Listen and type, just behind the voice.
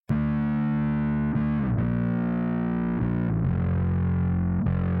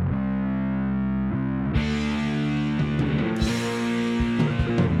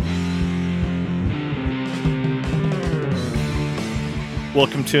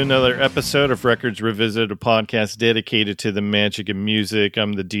Welcome to another episode of Records Revisited, a podcast dedicated to the magic of music.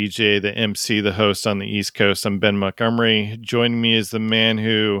 I'm the DJ, the MC, the host on the East Coast. I'm Ben Montgomery. Joining me is the man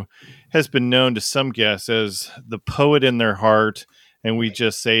who has been known to some guests as the poet in their heart, and we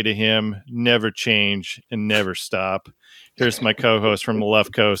just say to him, never change and never stop. Here's my co-host from the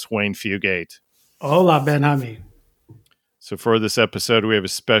left coast, Wayne Fugate. Hola, Ben-Hami. So for this episode, we have a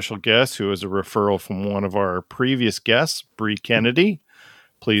special guest who is a referral from one of our previous guests, Bree Kennedy.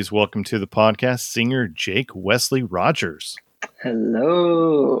 Please welcome to the podcast singer Jake Wesley Rogers.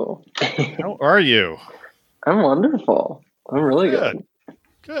 Hello. How are you? I'm wonderful. I'm really good.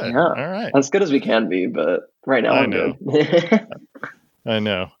 Good. Yeah. All right. As good as we can be, but right now I'm good. I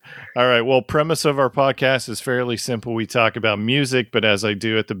know. All right. Well, premise of our podcast is fairly simple. We talk about music, but as I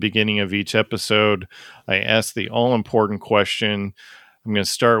do at the beginning of each episode, I ask the all-important question. I'm going to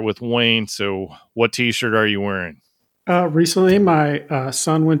start with Wayne. So what t-shirt are you wearing? Recently, my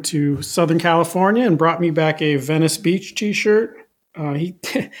son went to Southern California and brought me back a Venice Beach t-shirt.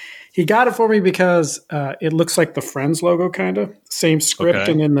 He got it for me because it looks like the Friends logo, kind of. Same script,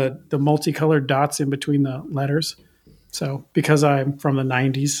 okay. And then the multicolored dots in between the letters. So because I'm from the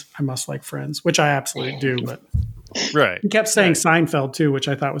 90s, I must like Friends, which I absolutely do. But right. He kept saying Seinfeld, too, which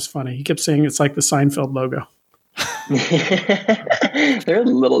I thought was funny. He kept saying it's like the Seinfeld logo. They're a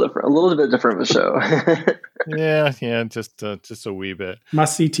little bit different of a show. yeah, just a wee bit.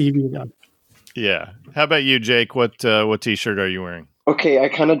 Must see TV though. Yeah. How about you, Jake? What t-shirt are you wearing? Okay, I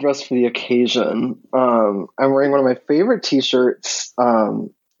kind of dressed for the occasion. I'm wearing one of my favorite t-shirts.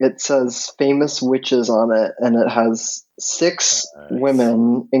 It says "Famous Witches" on it, and it has 6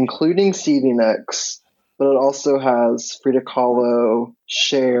 women, including Stevie Nicks, but it also has Frida Kahlo,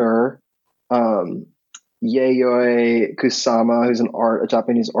 Cher, Yayoi Kusama, who's a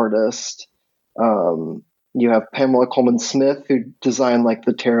Japanese artist. You have Pamela Coleman Smith, who designed like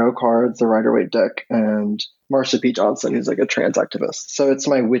the tarot cards, the Rider-Waite deck, and Marsha P. Johnson, who's like a trans activist. So it's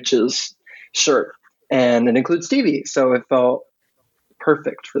my witches shirt, and it includes Stevie. So it felt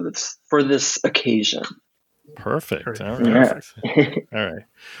perfect for this occasion. Perfect. All right. Yeah. All right.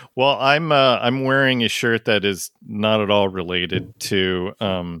 Well, I'm wearing a shirt that is not at all related to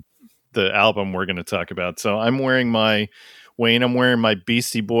the album we're going to talk about. So I'm wearing my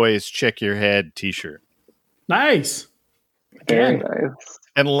Beastie Boys Check Your Head t-shirt. Nice. Very nice.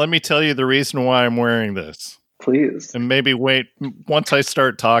 And let me tell you the reason why I'm wearing this. Please. And maybe once I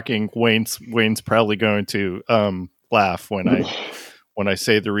start talking, Wayne's probably going to laugh when I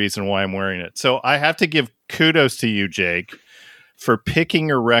say the reason why I'm wearing it. So I have to give kudos to you, Jake, for picking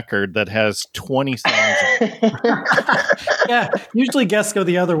a record that has 20 songs in it. Yeah, usually guests go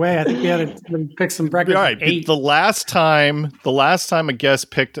the other way. I think we had to pick some records. All right. 8. The last time a guest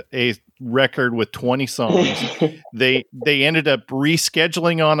picked a record with 20 songs, they ended up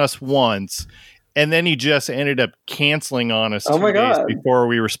rescheduling on us once, and then he just ended up canceling on us 2 days before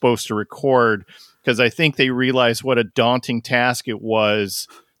we were supposed to record, because I think they realized what a daunting task it was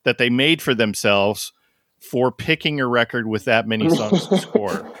that they made for themselves for picking a record with that many songs to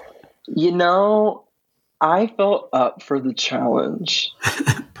score. You know, I felt up for the challenge.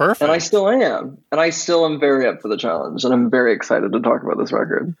 Perfect. And I still am. And I still am very up for the challenge. And I'm very excited to talk about this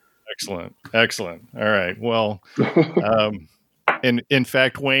record. Excellent. All right. Well, in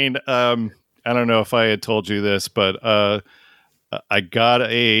fact, Wayne, I don't know if I had told you this, but I got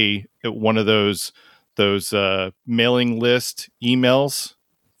one of those mailing list emails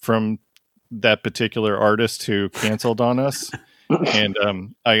from that particular artist who canceled on us, and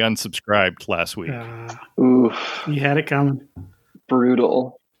I unsubscribed last week. Oof. You had it coming.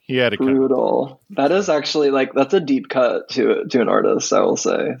 Brutal. He had it brutal. That is actually that's a deep cut to an artist, I will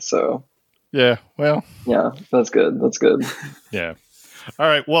say. So yeah, well, yeah, that's good. Yeah. All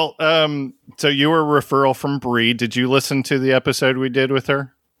right. Well, so you were a referral from Bree. Did you listen to the episode we did with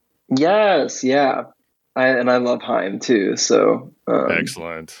her? Yes. Yeah. I love Haim too. So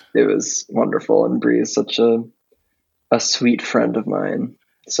excellent. It was wonderful, and Bree is such a sweet friend of mine.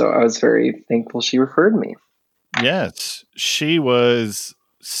 So I was very thankful she referred me. Yes, she was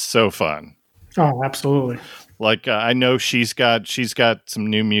so fun. Oh, absolutely. Like I know she's got some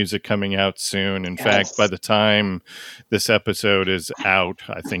new music coming out soon. In fact, by the time this episode is out,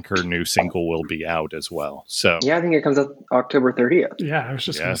 I think her new single will be out as well. So yeah, I think it comes out October 30th. Yeah, I was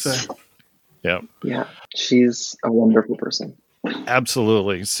just going to say. Yep. Yeah, she's a wonderful person.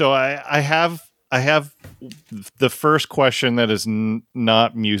 Absolutely. So I have the first question that is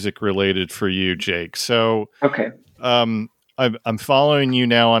not music related for you, Jake. So okay, I'm following you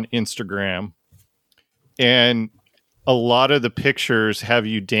now on Instagram, and a lot of the pictures have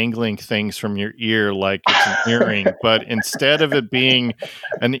you dangling things from your ear like it's an earring, but instead of it being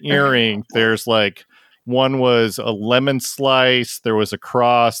an earring, there's like one was a lemon slice, there was a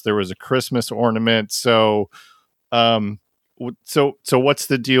cross, there was a Christmas ornament. So, so what's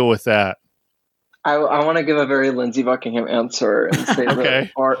the deal with that? I want to give a very Lindsey Buckingham answer and say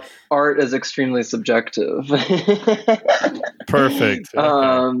Okay. that art is extremely subjective. Perfect.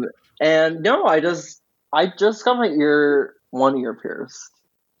 Okay. And no, I just got one ear pierced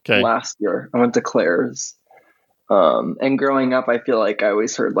Okay. last year. I went to Claire's. And growing up, I feel like I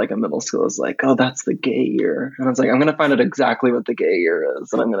always heard like in middle school is like, oh, that's the gay ear. And I was like, I'm going to find out exactly what the gay ear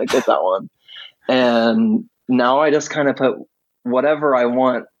is. And I'm going to get that one. And now I just kind of put whatever I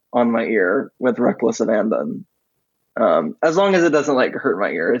want on my ear with reckless abandon. As long as it doesn't like hurt my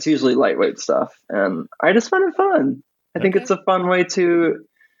ear. It's usually lightweight stuff. And I just find it fun. I think it's a fun way to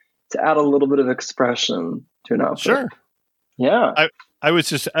add a little bit of expression to an outfit. Sure. Yeah. I was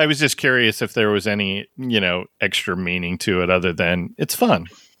just curious if there was any, extra meaning to it other than it's fun.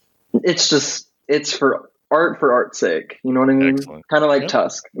 It's for art's sake. You know what I mean? Excellent. Kind of like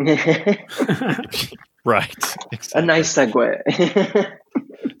Tusk. Right. Exactly. A nice segue.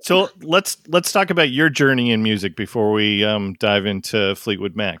 So let's talk about your journey in music before we dive into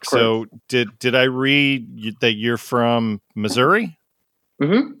Fleetwood Mac. So did I read that you're from Missouri?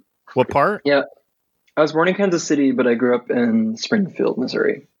 Mm-hmm. What part? Yeah. I was born in Kansas City, but I grew up in Springfield,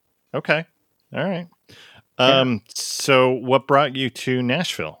 Missouri. Okay. All right. So what brought you to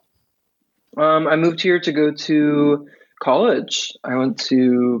Nashville? I moved here to go to college. I went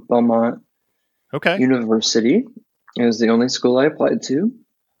to Belmont University. It was the only school I applied to,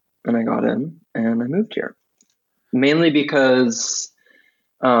 and I got in, and I moved here. Mainly because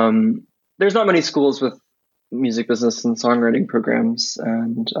there's not many schools with music business and songwriting programs,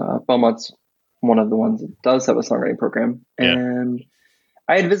 and Belmont's one of the ones that does have a songwriting program. Yeah. And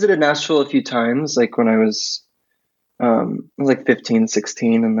I had visited Nashville a few times, like when I was like 15,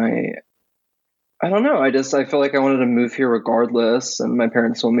 16, and I don't know. I feel like I wanted to move here regardless, and my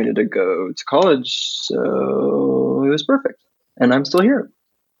parents told me to go to college, so it was perfect. And I'm still here.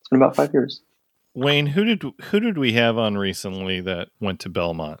 It's been about 5 years. Wayne, who did we have on recently that went to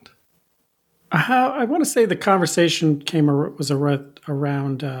Belmont? I want to say the conversation was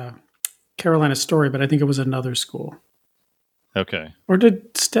around Carolina Story, but I think it was another school. Okay. Or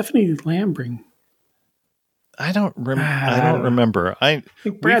did Stephanie Lamb bring? I don't remember. I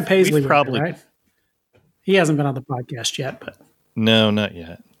think Brad Paisley probably right. He hasn't been on the podcast yet, but no, not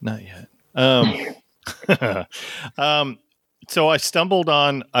yet. So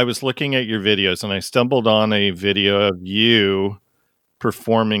I was looking at your videos, and I stumbled on a video of you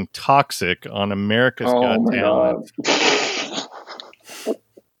performing "Toxic" on America's Got Talent.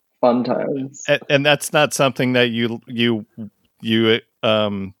 Fun times. And that's not something that you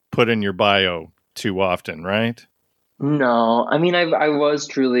put in your bio too often, right? No, I mean, I was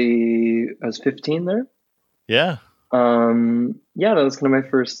 15 there. Yeah. Yeah, that was kind of my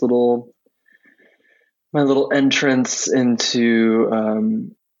first little entrance into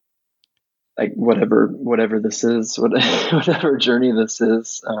like whatever this is, whatever journey this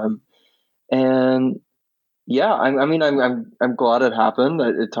is. And yeah, I'm glad it happened.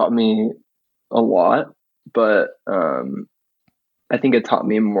 It taught me a lot, but I think it taught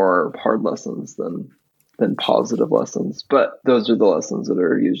me more hard lessons than positive lessons. But those are the lessons that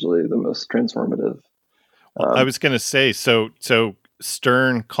are usually the most transformative. I was going to say, so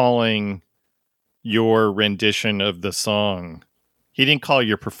Stern calling your rendition of the song, he didn't call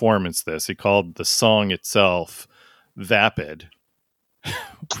your performance this. He called the song itself vapid.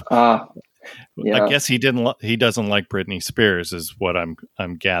 Yeah. I guess he doesn't like Britney Spears, is what I'm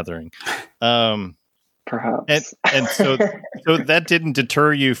gathering. Perhaps. And so that didn't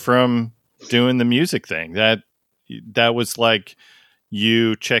deter you from doing the music thing. That was like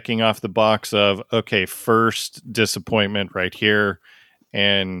you checking off the box of, okay, first disappointment right here,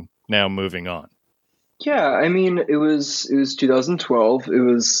 and now moving on. Yeah, I mean, it was 2012. It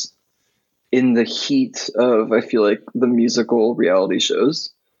was in the heat of, I feel like, the musical reality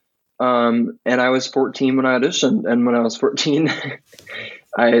shows. And I was 14 when I auditioned. And when I was 14,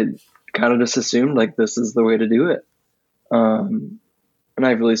 I kind of just assumed, like, this is the way to do it. And I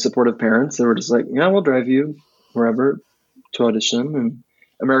have really supportive parents. They were just like, yeah, we'll drive you wherever to audition. And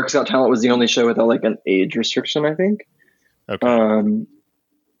America's Got Talent was the only show without, like, an age restriction, I think. Okay.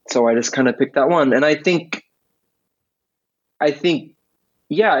 So I just kind of picked that one. And I think,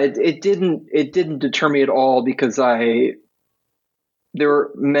 yeah, it didn't deter me at all, because there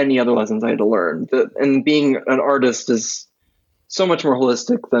were many other lessons I had to learn. And being an artist is so much more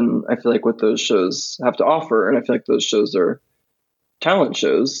holistic than I feel like what those shows have to offer. And I feel like those shows are talent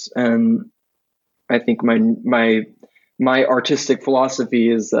shows. And I think my artistic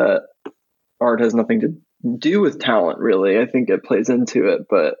philosophy is that art has nothing to do with talent, really. I think it plays into it,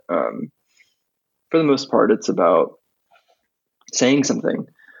 but for the most part, it's about saying something.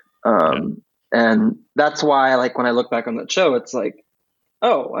 And that's why, like, when I look back on that show, it's like,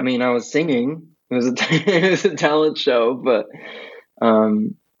 oh, I mean, I was singing. It was it was a talent show, but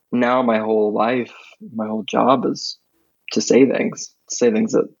now my whole life, my whole job is to say things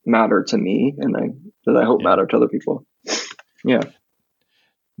that matter to me, and that I hope matter to other people. Yeah.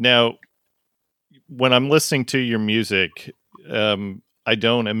 Now, when I'm listening to your music, I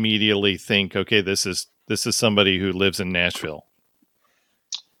don't immediately think, okay, this is somebody who lives in Nashville.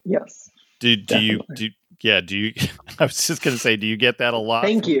 Yes. Do you I was just going to say, do you get that a lot?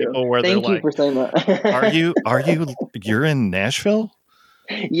 Thank you. Thank you for saying that. You're in Nashville?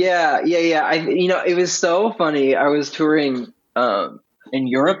 Yeah. It was so funny. I was touring in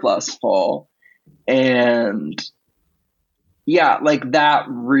Europe last fall, and yeah, like that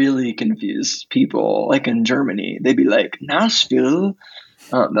really confused people. Like in Germany, they'd be like, Nashville.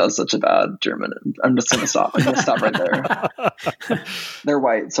 That was such a bad German. I'm just going to stop. I'm going to stop right there. They're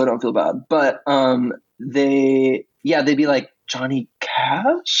white, so I don't feel bad. But they'd be like, Johnny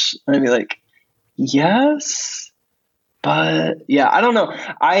Cash? And I'd be like, yes. But yeah, I don't know.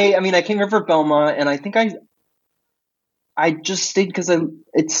 I mean, I came here for Belmont, and I think I just stayed because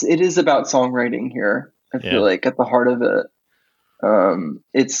it is about songwriting here. I feel like at the heart of it,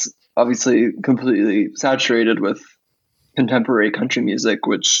 it's obviously completely saturated with contemporary country music,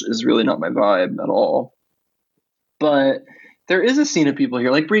 which is really not my vibe at all. But there is a scene of people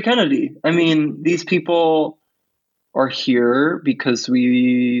here, like Bree Kennedy. I mean, these people are here because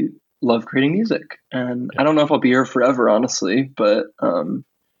we love creating music. And I don't know if I'll be here forever, honestly, but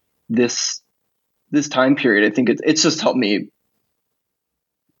this time period, I think it's just helped me,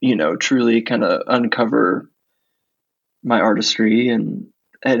 truly kind of uncover my artistry, and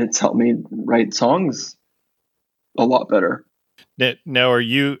it's helped me write songs a lot better. Now, are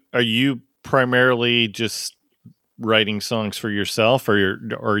you primarily just writing songs for yourself, or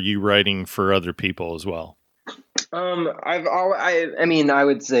are you writing for other people as well? I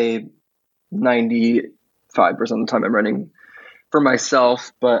would say 95% of the time I'm writing for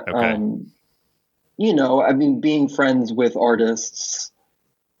myself, but being friends with artists,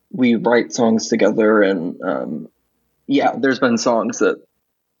 we write songs together, and there's been songs that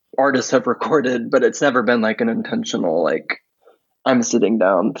artists have recorded, but it's never been like an intentional, like, I'm sitting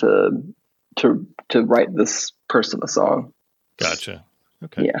down to write this person a song. Gotcha.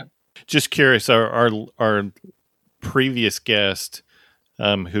 Okay. Yeah. Just curious, our previous guest,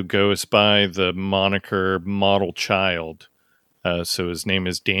 who goes by the moniker Model Child, so his name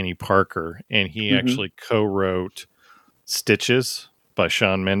is Danny Parker, and he actually co-wrote Stitches by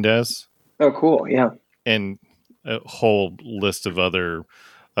Shawn Mendes. Oh, cool. Yeah. And a whole list of other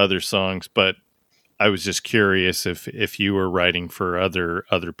songs, but I was just curious if you were writing for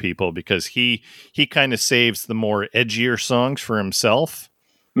other people, because he kind of saves the more edgier songs for himself.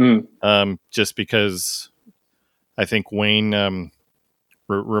 Just because I think Wayne,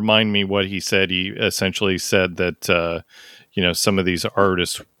 remind me what he said. He essentially said that some of these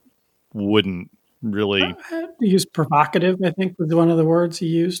artists wouldn't really use provocative, I think was one of the words he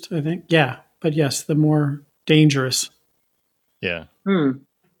used. I think, but yes, the more dangerous. Yeah.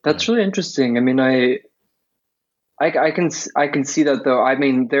 That's really interesting. I mean, I can see that, though. I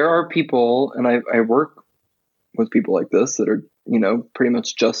mean, there are people, and I work with people like this that are, pretty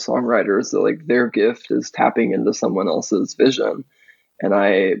much just songwriters, that like their gift is tapping into someone else's vision. And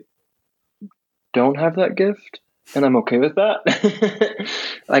I don't have that gift, and I'm okay with that.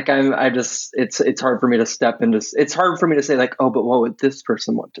 Like it's hard for me to step into, it's hard for me to say like, oh, but what would this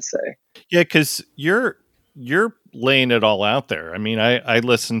person want to say? Yeah. 'Cause you're laying it all out there. I mean, I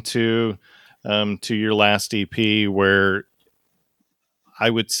listened to your last EP, where I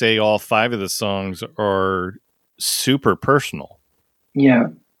would say all 5 of the songs are super personal. Yeah.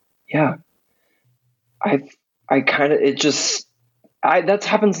 I kind of, that's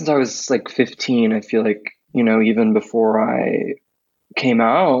happened since I was like 15. I feel like, even before I came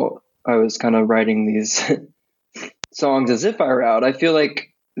out, I was kind of writing these songs as if I were out. I feel like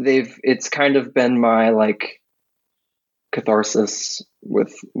it's kind of been my like catharsis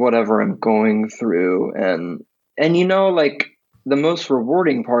with whatever I'm going through. And like the most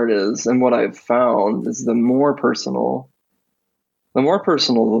rewarding part is, and what I've found is, the more personal the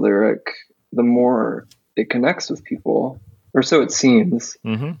lyric, the more it connects with people. or so it seems.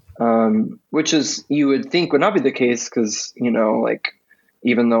 Mm-hmm. Which is, you would think would not be the case because, like,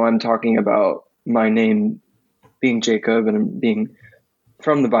 even though I'm talking about my name being Jacob and being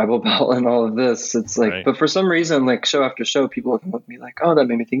from the Bible Belt and all of this, it's like, Right. but for some reason, like show after show, people come up with me like, oh, that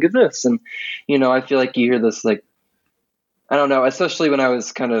made me think of this. And, I feel like you hear this, like, I don't know, especially when I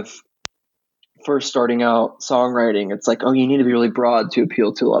was kind of first starting out songwriting, it's like, oh, you need to be really broad to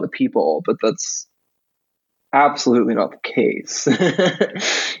appeal to a lot of people, but that's absolutely not the case.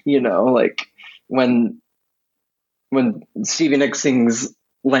 Like when Stevie Nicks sings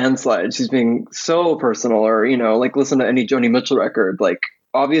Landslide, she's being so personal, or like listen to any Joni Mitchell record. Like,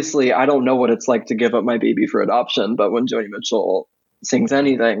 obviously I don't know what it's like to give up my baby for adoption, but when Joni Mitchell sings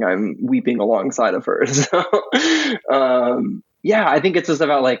anything, I'm weeping alongside of her. So I think it's just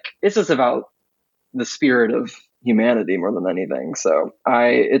about the spirit of humanity more than anything. So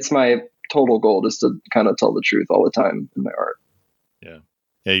it's my total goal just to kind of tell the truth all the time in my art.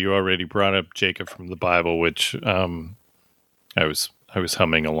 Yeah, you already brought up Jacob from the Bible, which I was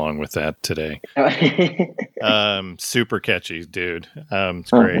humming along with that today. Super catchy, dude.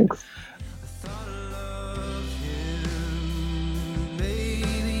 It's great. Thanks.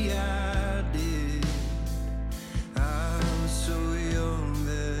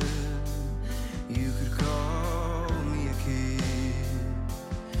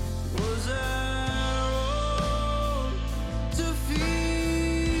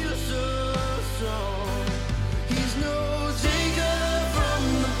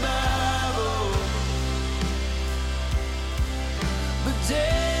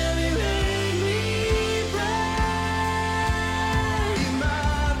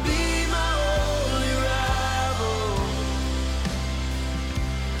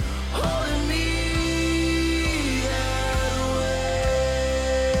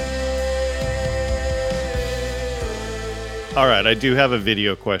 All right, I do have a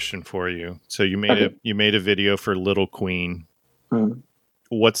video question for you. So you made a video for Little Queen.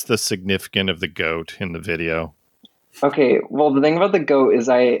 What's the significance of the goat in the video? Okay, well, the thing about the goat is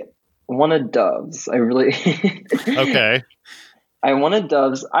I wanted doves. I really Okay. I wanted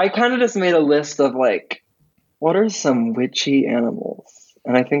doves. I kind of just made a list of like, what are some witchy animals?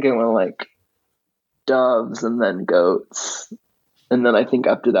 And I think it went like doves and then goats. And then I think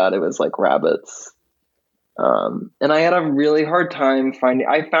after that it was like rabbits. And I had a really hard time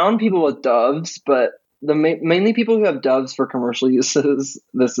I found people with doves, but mainly people who have doves for commercial uses.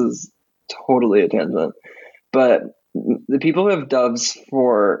 This is totally a tangent, but the people who have doves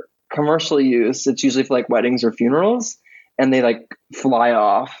for commercial use, it's usually for like weddings or funerals, and they like fly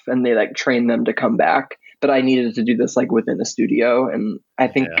off and they like train them to come back. But I needed to do this like within a studio. And I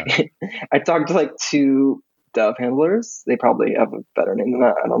think I talked to like 2 dove handlers. They probably have a better name than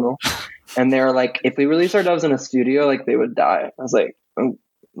that. I don't know. And they were like, if we release our doves in a studio, like they would die. I was like,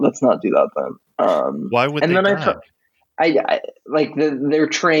 let's not do that then. Why would they die? I like they're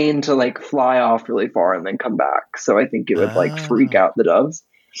trained to like fly off really far and then come back. So I think it would like freak out the doves.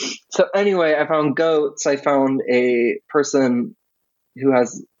 So anyway, I found goats. I found a person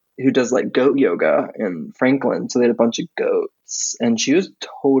who does like goat yoga in Franklin. So they had a bunch of goats and she was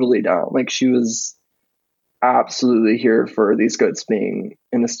totally down. Like she was absolutely here for these goats being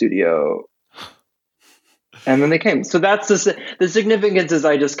in the studio. And then they came. So that's the significance is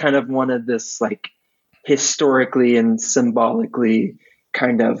I just kind of wanted this like historically and symbolically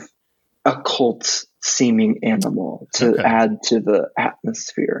kind of occult seeming animal to add to the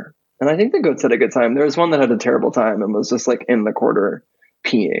atmosphere. And I think the goats had a good time. There was one that had a terrible time and was just like in the corner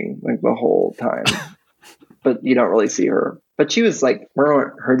peeing like the whole time. But you don't really see her. But she was like, we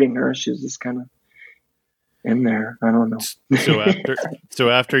weren't hurting her. She was just kind of in there. I don't know. So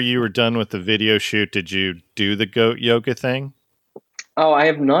after you were done with the video shoot, did you do the goat yoga thing? Oh, I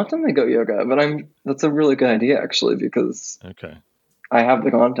have not done the goat yoga, but that's a really good idea actually, because I have the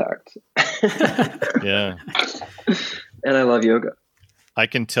contact. Yeah. And I love yoga. I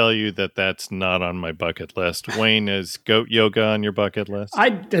can tell you that that's not on my bucket list. Wayne, is goat yoga on your bucket list?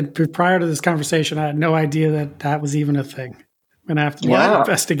 Prior to this conversation, I had no idea that was even a thing. I'm going to have to do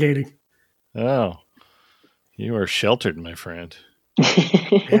investigating. Oh, you are sheltered, my friend.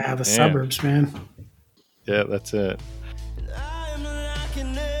 Yeah, the suburbs, man. Yeah, that's it. I'm like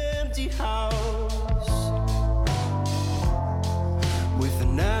an empty house with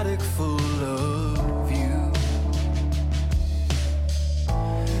an attic full of you.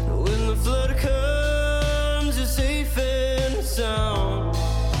 When the flood comes, you're safe and sound,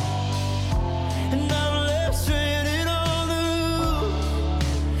 and I'm left stranded on the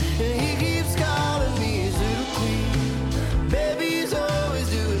roof, and he keeps calling me his little queen. Baby's always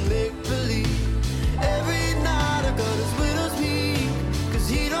doing make-believe. Every night I got his little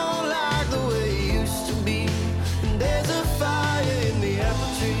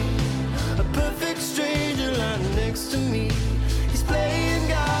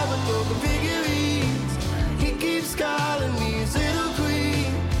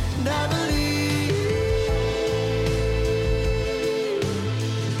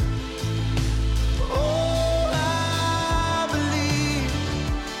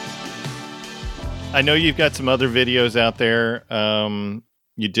I know you've got some other videos out there.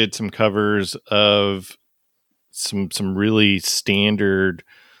 You did some covers of some really some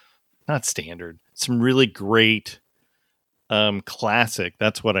really great classic.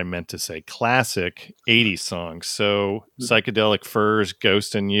 That's what I meant to say. Classic 80s songs. So Psychedelic Furs,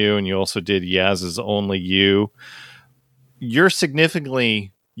 Ghost in You, and you also did Yaz's Only You. You're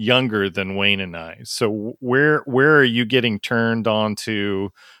significantly younger than Wayne and I. So where are you getting turned on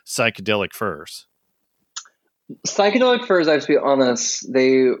to Psychedelic Furs? Psychedelic Furs, I have to be honest,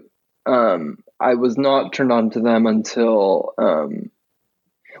 I was not turned on to them until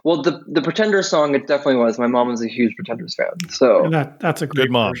the Pretenders song, it definitely was. My mom was a huge Pretenders fan. So that's a great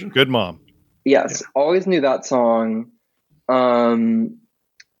good mom. version. Good mom. Yes, always knew that song.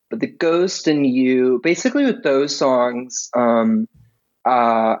 But the Ghost in You, basically with those songs, I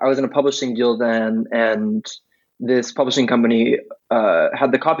was in a publishing deal then, and this publishing company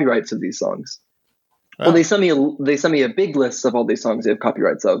had the copyrights of these songs. Oh. Well, they sent me a big list of all these songs they have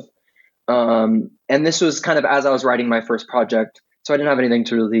copyrights of. And this was kind of as I was writing my first project, so I didn't have anything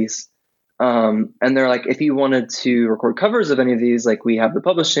to release. And they're like, if you wanted to record covers of any of these, like we have the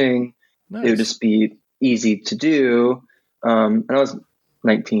publishing, Nice. It would just be easy to do. And I was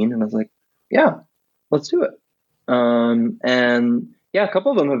 19 and I was like, yeah, let's do it. And yeah, a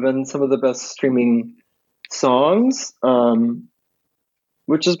couple of them have been some of the best streaming songs,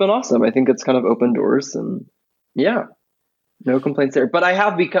 which has been awesome. I think it's kind of opened doors, and yeah, no complaints there. But I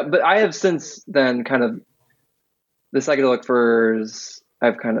have since then kind of the Psychedelic Furs.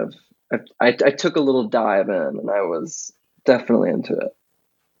 I took a little dive in, and I was definitely into it,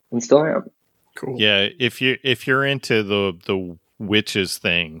 and still am. Cool. Yeah, if you're into the witches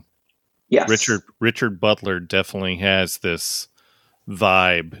thing, yes, Richard Butler definitely has this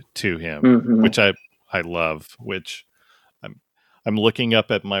vibe to him, which I love. Which I'm looking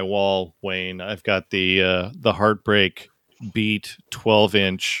up at my wall, Wayne. I've got the Heartbreak Beat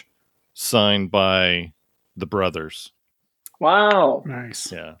 12-inch signed by the Brothers. Wow,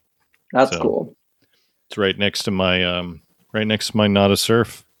 nice. Yeah, that's cool. It's right next to my Not a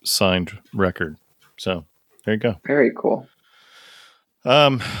Surf signed record. So there you go. Very cool.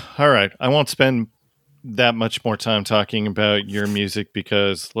 All right. I won't spend that much more time talking about your music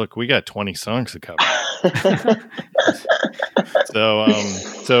because look, we got 20 songs to cover. So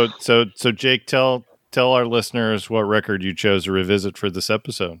Jake, tell our listeners what record you chose to revisit for this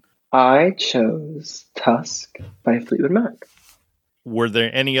episode. I chose Tusk by Fleetwood Mac. Were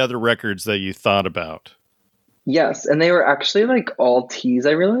there any other records that you thought about? Yes, and they were actually like all T's,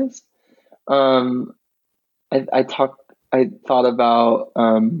 I realized. I thought about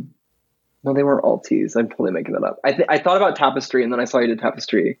no, they weren't all T's. I'm totally making that up. I thought about Tapestry, and then I saw you did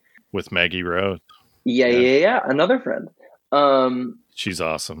Tapestry with Maggie Rose. Yeah. Another friend. She's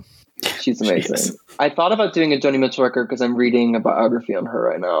awesome. She's amazing. I thought about doing a Joni Mitchell record because I'm reading a biography on her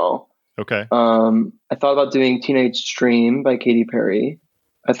right now. Okay. I thought about doing Teenage Dream by Katy Perry.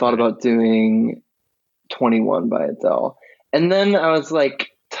 I thought about doing 21 by Adele. And then I was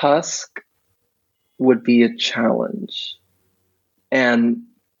like, Tusk would be a challenge. And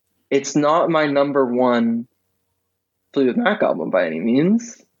it's not my number one Fleetwood Mac album by any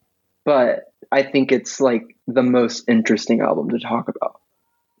means, but I think it's like the most interesting album to talk about.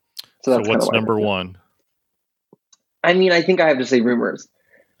 So what's number one? I mean, I think I have to say Rumors.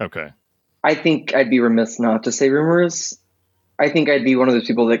 Okay. I think I'd be remiss not to say Rumors. I think I'd be one of those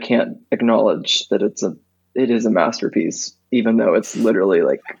people that can't acknowledge that it is a masterpiece, even though it's literally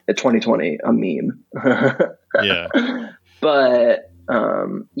like a 2020 a meme. Yeah. But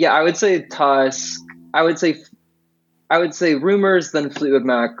yeah, I would say Tusk. I would say Rumors, then Fleetwood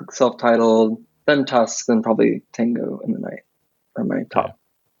Mac, self-titled, then Tusk, then probably Tango in the Night are my top. Yeah.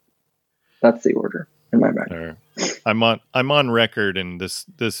 That's the order in my mind. Right. I'm on record, and this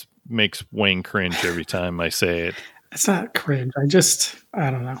makes Wayne cringe every time I say it. It's not cringe. I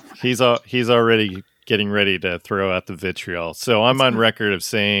don't know. He's already getting ready to throw out the vitriol. So I'm on record of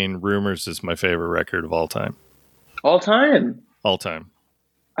saying Rumors is my favorite record of all time. All time. All time.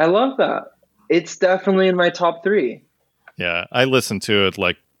 I love that. It's definitely in my top 3. Yeah, I listen to it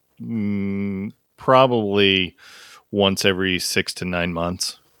like probably once every 6 to 9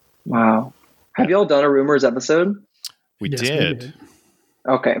 months. Wow. Have y'all done a Rumors episode? We did.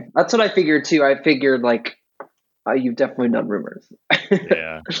 Okay. That's what I figured too. I figured like you've definitely done Rumors.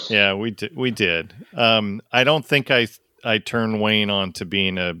 Yeah, we did. I don't think I turned Wayne on to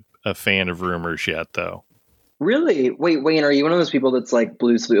being a fan of Rumors yet, though. Really? Wait, Wayne, are you one of those people that's like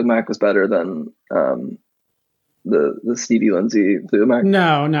Blues Fleetwood Mac was better than the Stevie Lindsay Fleetwood Mac?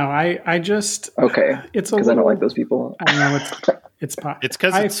 No, I just Okay, it's a because I don't little. like those people. I don't know. It's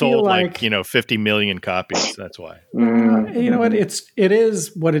because I it feel sold like 50 million copies. That's why. You know what? It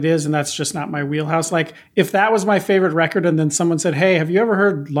is what it is, and that's just not my wheelhouse. Like if that was my favorite record, and then someone said, "Hey, have you ever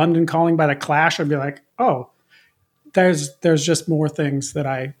heard London Calling by the Clash?" I'd be like, "Oh, there's just more things that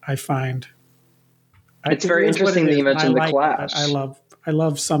I find." It's very interesting that you mentioned the Clash. I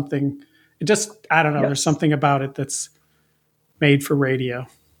love something. It just I don't know. Yes. There's something about it that's made for radio,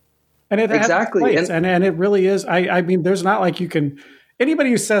 and it has its Exactly. place, and it really is. I mean, there's not like you can. Anybody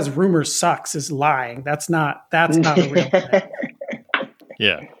who says Rumors sucks is lying. That's not a real thing.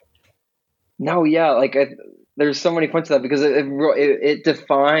 Yeah. No, yeah, like there's so many points to that because it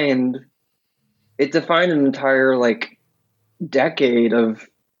defined an entire like decade of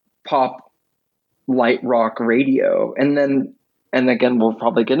pop light rock radio, and again we'll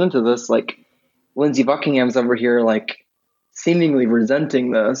probably get into this. Like Lindsey Buckingham's over here like seemingly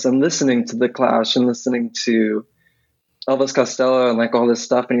resenting this and listening to the Clash and listening to Elvis Costello and like all this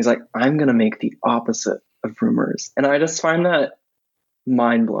stuff, and he's like, I'm gonna make the opposite of Rumors, and I just find that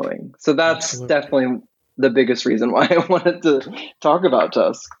mind-blowing. So that's Absolutely. definitely the biggest reason why I wanted to talk about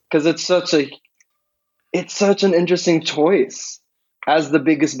Tusk, because it's such an interesting choice as the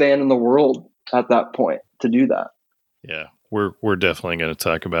biggest band in the world at that point to do that. Yeah, we're definitely going to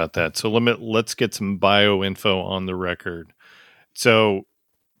talk about that. So let's get some bio info on the record. So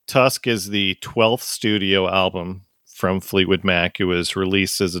Tusk is the 12th studio album from Fleetwood Mac. It was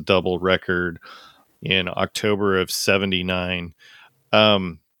released as a double record in October of '79.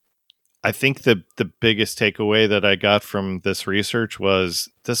 I think the biggest takeaway that I got from this research was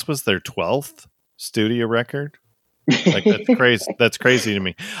this was their 12th studio record. Like that's crazy. That's crazy to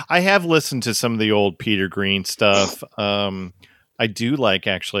me. I have listened to some of the old Peter Green stuff. I do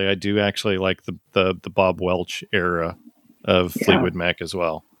actually like the Bob Welch era of Fleetwood Mac as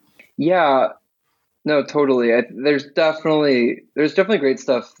well. Yeah, no, totally. There's definitely great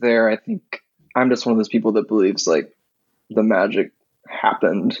stuff there. I think I'm just one of those people that believes like the magic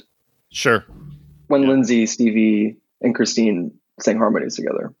happened. Sure. When Lindsay, Stevie, and Christine sang harmonies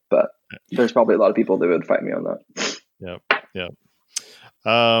together, but there's probably a lot of people that would fight me on that. Yep.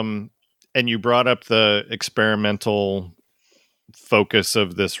 And you brought up the experimental focus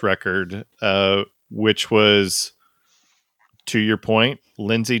of this record, which was, to your point,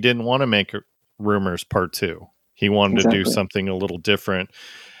 Lindsay didn't want to make Rumors Part 2. He wanted to do something a little different.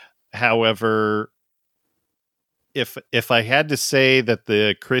 However, if I had to say that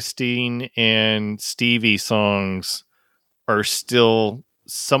the Christine and Stevie songs are still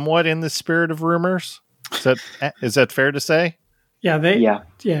somewhat in the spirit of Rumors, is that fair to say? Yeah,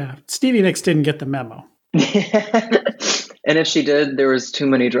 Stevie Nicks didn't get the memo. And if she did, there was too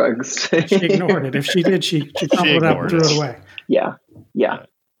many drugs. She ignored it. If she did, she crumpled it up and threw it away. Yeah.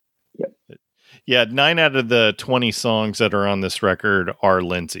 Yeah, 9 out of the 20 songs that are on this record are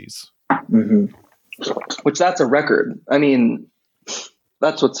Lindsay's. Mm-hmm. Which that's a record. I mean,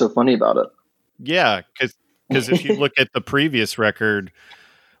 that's what's so funny about it. Yeah, because if you look at the previous record,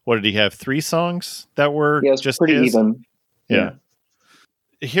 what did he have? 3 songs that were just pretty his? even. Yeah.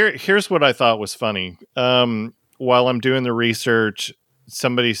 Here's what I thought was funny. While I'm doing the research,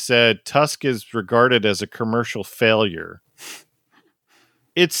 somebody said Tusk is regarded as a commercial failure.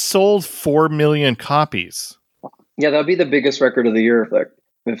 It sold 4 million copies. Yeah, that'd be the biggest record of the year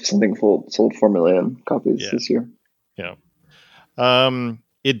if something sold 4 million copies this year. Yeah.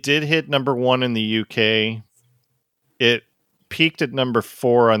 It did hit number 1 in the UK. It peaked at number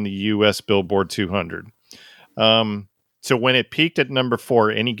 4 on the US Billboard 200. So when it peaked at number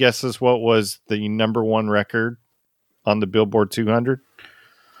 4, any guesses what was the number 1 record on the Billboard 200?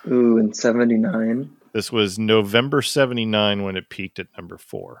 Ooh, in 79. This was November 79 when it peaked at number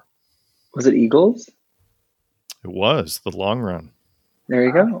 4. Was it Eagles? It was The Long Run. There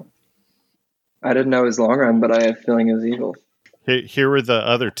you go. I didn't know it was Long Run, but I have a feeling it was Eagles. Here were the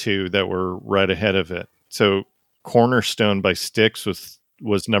other 2 that were right ahead of it. So Cornerstone by Styx was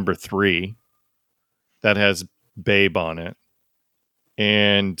number 3. That has Babe on it.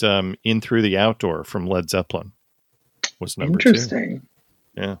 And In Through the Outdoor from Led Zeppelin was number 2. Interesting.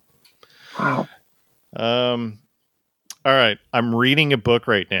 Yeah. Wow. All right. I'm reading a book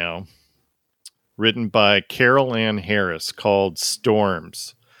right now written by Carol Ann Harris called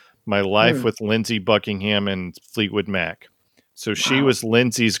Storms, My Life with Lindsey Buckingham and Fleetwood Mac. So she was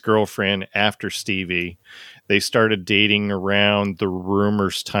Lindsay's girlfriend after Stevie. They started dating around the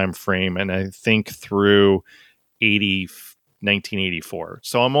Rumors time frame, and I think through 1984.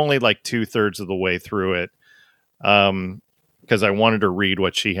 So I'm only like 2/3 of the way through it, because I wanted to read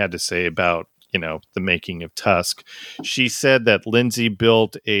what she had to say about the making of Tusk. She said that Lindsay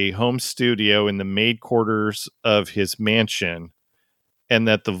built a home studio in the maid quarters of his mansion, and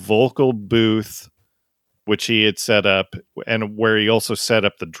that the vocal booth, which he had set up, and where he also set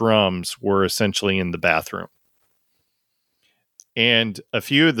up the drums, were essentially in the bathroom. And a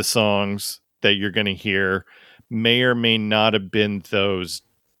few of the songs that you're going to hear may or may not have been those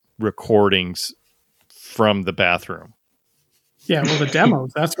recordings from the bathroom. Yeah, well, the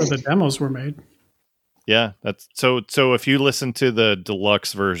demos, that's where the demos were made. Yeah, that's so if you listen to the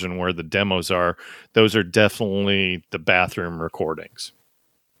deluxe version where the demos are, those are definitely the bathroom recordings.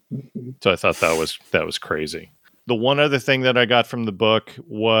 So I thought that was crazy. The one other thing that I got from the book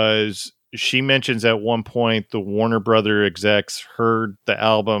was she mentions at one point the Warner Brother execs heard the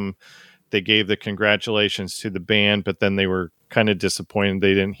album. They gave the congratulations to the band, but then they were kind of disappointed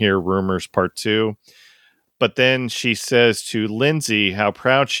they didn't hear Rumors Part 2. But then she says to Lindsay how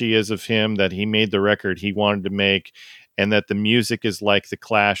proud she is of him, that he made the record he wanted to make, and that the music is like the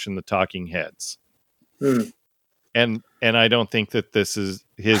Clash and the Talking Heads. And I don't think that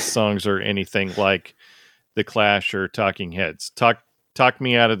his songs are anything like the Clash or Talking Heads. Talk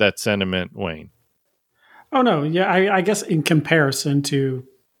me out of that sentiment, Wayne. Oh no, yeah, I guess in comparison to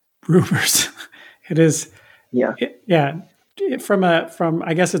Rumors, it is. Yeah, From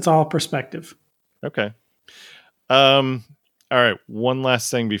I guess it's all perspective. Okay. All right. One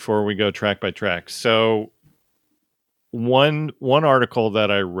last thing before we go track by track. So one article that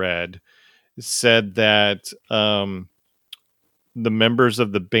I read said that the members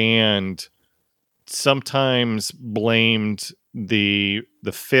of the band sometimes blamed the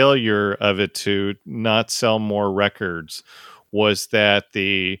failure of it to not sell more records was that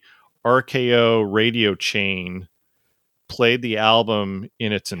the RKO radio chain played the album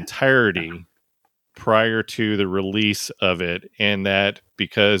in its entirety prior to the release of it, and that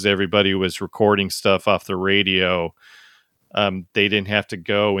because everybody was recording stuff off the radio, they didn't have to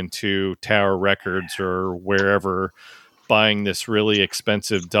go into Tower Records or wherever buying this really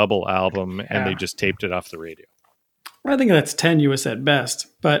expensive double album, and they just taped it off the radio. I think that's tenuous at best,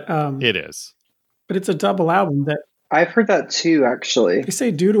 but it is. But it's a double album that I've heard that too. Actually, they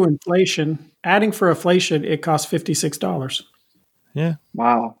say due to inflation, adding for inflation, it costs $56. Yeah.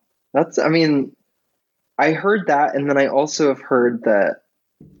 Wow, that's. I mean, I heard that, and then I also have heard that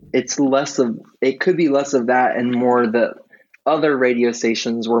it could be less of that and more that other radio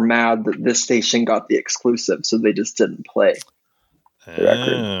stations were mad that this station got the exclusive, so they just didn't play the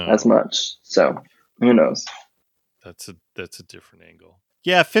record as much. So who knows? That's a different angle.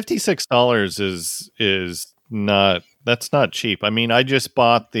 Yeah, $56 is not cheap. I mean, I just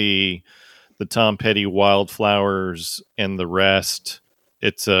bought the Tom Petty Wildflowers and the Rest.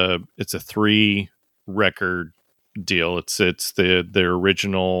 It's a 3 record deal. It's the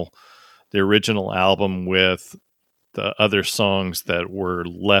original album with the other songs that were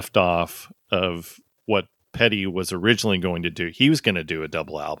left off of what Petty was originally going to do. He was going to do a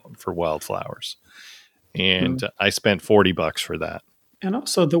double album for Wildflowers, and I spent $40 for that. And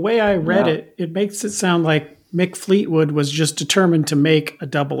also the way I read it makes it sound like Mick Fleetwood was just determined to make a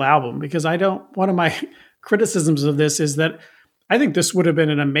double album, because one of my criticisms of this is that I think this would have been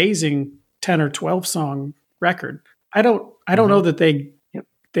an amazing 10 or 12 song record. I don't know that they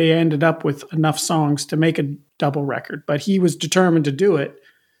ended up with enough songs to make a double record, but he was determined to do it.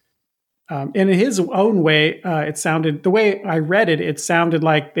 And in his own way, it sounded, the way I read it, it sounded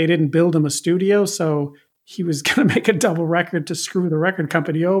like they didn't build him a studio, so he was going to make a double record to screw the record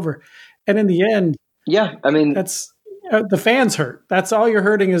company over. And in the end, yeah, I mean, that's the fans hurt. That's all you're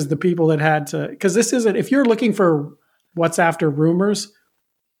hurting is the people that had to, because this isn't, if you're looking for what's after Rumors,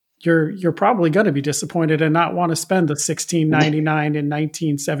 you're probably going to be disappointed and not want to spend the $16.99 and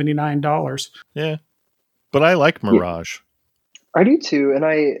 $19.79. Yeah. But I like Mirage. I do too. And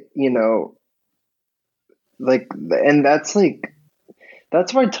and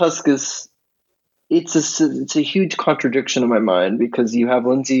that's why Tusk is, it's a huge contradiction in my mind, because you have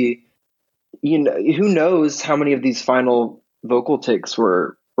Lindsay, who knows how many of these final vocal takes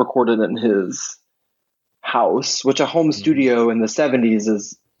were recorded in his house, which a home studio in the 70s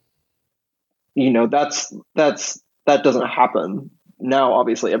is, that doesn't happen now.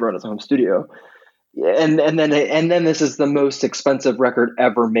 Obviously everyone has a home studio. And then this is the most expensive record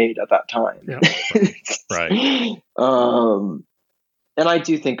ever made at that time. Yeah. Right. And I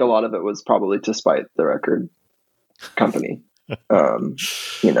do think a lot of it was probably to spite the record company. They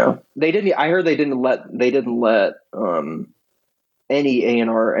didn't. I heard they didn't let any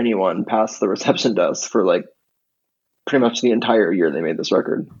A&R anyone pass the reception desk for like pretty much the entire year they made this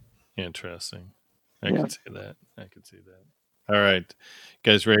record. Interesting. I could see that. All right.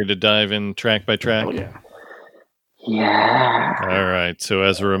 Guys ready to dive in track by track? Oh, yeah. Yeah. All right. So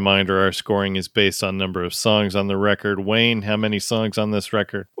as a reminder, our scoring is based on number of songs on the record. Wayne, how many songs on this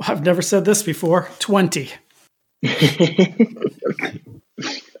record? I've never said this before. 20.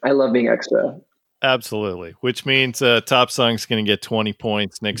 I love being extra. Absolutely. Which means top song's going to get 20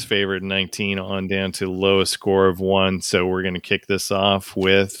 points. Next favorite, 19, on down to lowest score of 1. So we're going to kick this off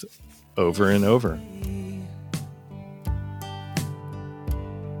with Over and Over.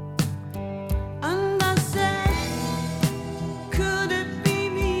 And I said, could it be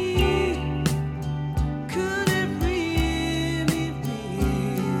me? Could it really be?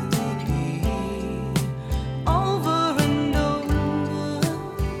 Over and over.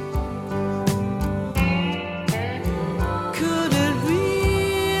 Could it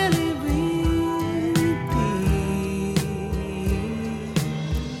really be?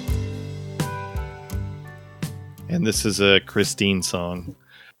 And this is a Christine song.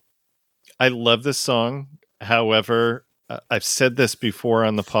 I love this song. However, I've said this before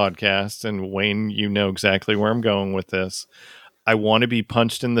on the podcast, and Wayne, you know exactly where I'm going with this. I want to be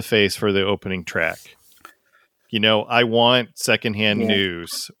punched in the face for the opening track. You know, I want Secondhand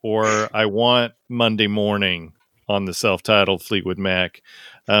News, or I want Monday Morning on the self-titled Fleetwood Mac,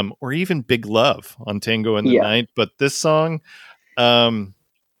 or even Big Love on Tango in the Night. But this song,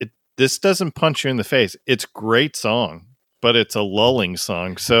 this doesn't punch you in the face. It's a great song, but it's a lulling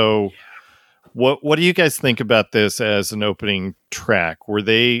song. So what do you guys think about this as an opening track?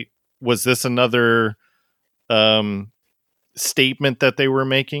 Was this another statement that they were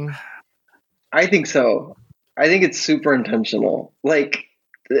making? I think so. I think it's super intentional. Like,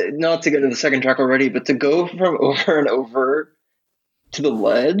 not to get into the second track already, but to go from Over and Over to The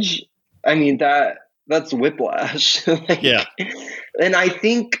Ledge, I mean, that's whiplash. Like, Yeah. And I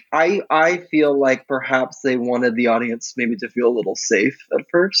think I feel like perhaps they wanted the audience maybe to feel a little safe at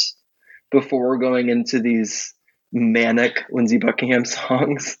first before going into these manic Lindsey Buckingham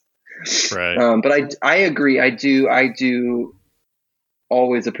songs. Right. But I agree. I do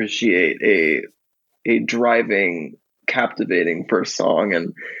always appreciate a driving, captivating first song,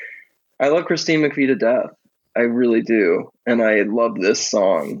 and I love Christine McVie to death. I really do, and I love this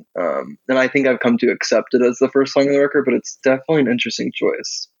song. And I think I've come to accept it as the first song on the record, but it's definitely an interesting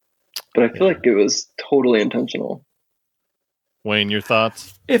choice. But I feel like it was totally intentional. Wayne, your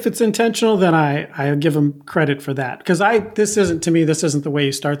thoughts? If it's intentional, then I give them credit for that, because this isn't the way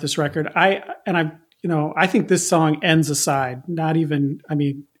you start this record. I think this song ends a side. Not even, I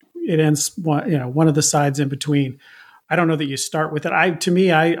mean, it ends one of the sides in between. I don't know that you start with it. I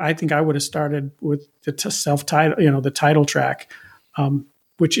think I would have started with the self-title, the title track,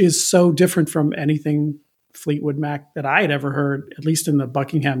 which is so different from anything Fleetwood Mac that I had ever heard, at least in the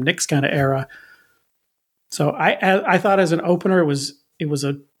Buckingham Nicks kind of era. So I thought as an opener, it was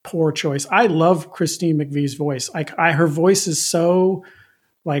a poor choice. I love Christine McVie's voice. Her voice is so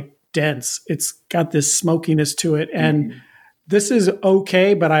like dense. It's got this smokiness to it, and this is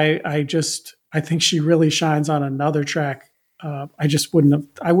okay. But I think she really shines on another track. I just wouldn't have.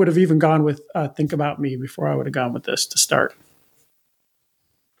 I would have even gone with "Think About Me" before I would have gone with this to start.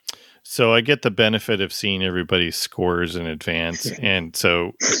 So I get the benefit of seeing everybody's scores in advance, and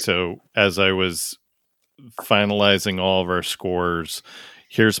so as I was finalizing all of our scores,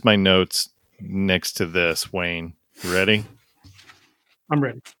 here's my notes next to this. Wayne, you ready? I'm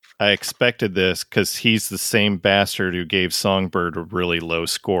ready. I expected this because he's the same bastard who gave Songbird a really low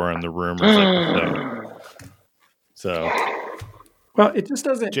score on the Rumors episode. So, well, it just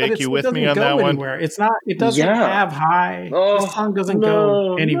doesn't. Jake, you with me on go that one? anywhere. It's not. It doesn't have high. The song doesn't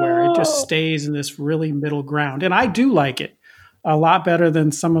go anywhere. It just stays in this really middle ground, and I do like it a lot better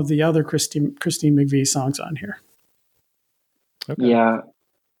than some of the other Christine McVie songs on here. Okay.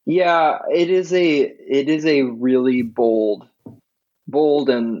 Yeah. It is a really bold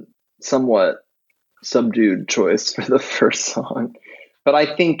and somewhat subdued choice for the first song. But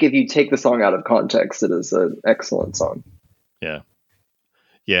I think if you take the song out of context, it is an excellent song. Yeah.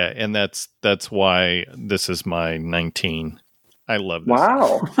 Yeah, and that's why this is my 19. I love this.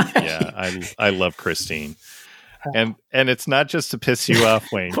 Wow. Yeah, I love Christine. And it's not just to piss you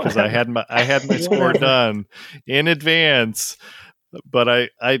off, Wayne, because I had my score done in advance. But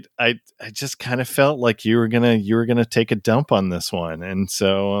I just kind of felt like you were gonna take a dump on this one, and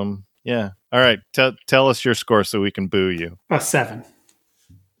so yeah. All right, tell us your score so we can boo you. A 7.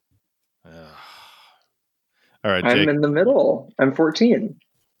 All right, Jake. I'm in the middle. I'm 14.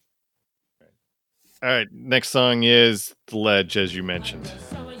 All right, next song is The Ledge, as you mentioned.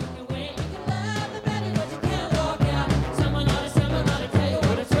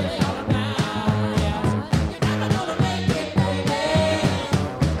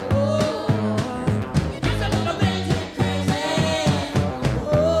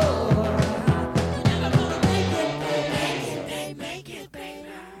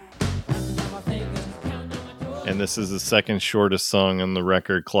 This is the second shortest song on the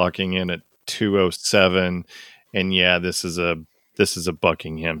record, clocking in at 2:07. And yeah, this is a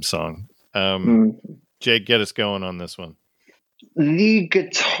Buckingham song. Jake, get us going on this one. The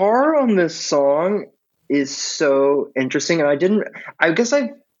guitar on this song is so interesting, and I guess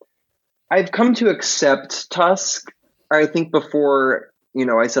I've come to accept Tusk. I think before,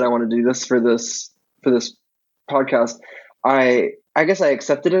 I said I want to do this for this podcast, I guess I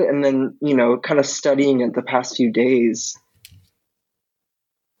accepted it, and then, kind of studying it the past few days,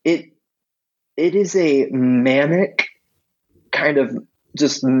 it is a manic kind of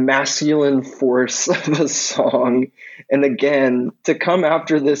just masculine force of a song. And again, to come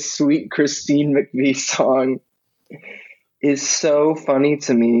after this sweet Christine McVie song is so funny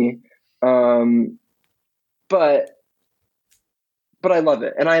to me. But I love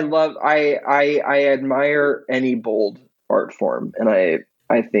it. And I admire any bold art form. And I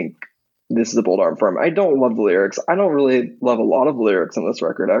think this is a bold art form. I don't love the lyrics. I don't really love a lot of the lyrics on this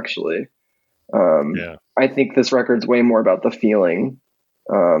record, actually. I think this record's way more about the feeling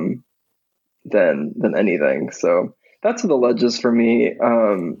than anything. So that's the Ledges for me.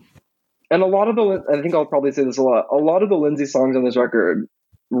 And a lot of I think I'll probably say this a lot of the Lindsay songs on this record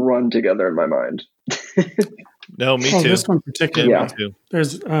run together in my mind. No, me too. This one particularly. Yeah. Me too.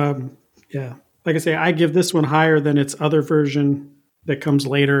 There's, like I say, I give this one higher than its other version that comes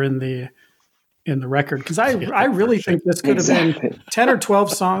later in the record. Because I really think this could have been 10 or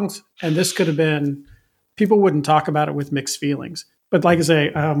 12 songs, and this could have been, people wouldn't talk about it with mixed feelings. But like I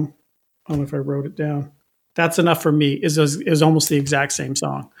say, I don't know if I wrote it down. That's Enough for Me is almost the exact same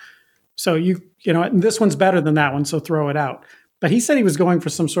song. So and this one's better than that one, so throw it out. But he said he was going for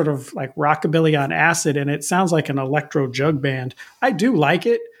some sort of like rockabilly on acid, and it sounds like an electro jug band. I do like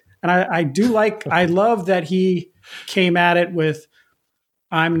it. And I love that he came at it with,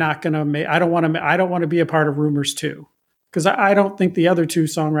 I don't want to be a part of Rumors 2. Because I don't think the other two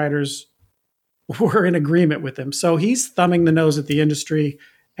songwriters were in agreement with him. So he's thumbing the nose at the industry,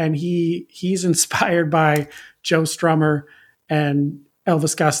 and he's inspired by Joe Strummer and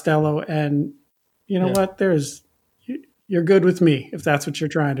Elvis Costello. And you know what? You're good with me if that's what you're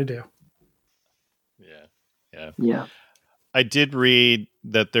trying to do. Yeah. I did read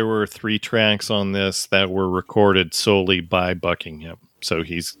that there were 3 tracks on this that were recorded solely by Buckingham. So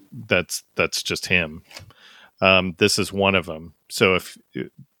that's just him. This is one of them. So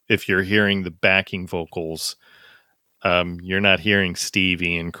if you're hearing the backing vocals, you're not hearing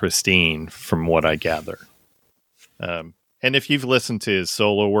Stevie and Christine, from what I gather. And if you've listened to his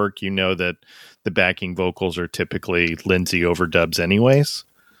solo work, you know that the backing vocals are typically Lindsay overdubs anyways.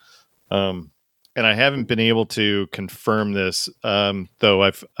 And I haven't been able to confirm this, though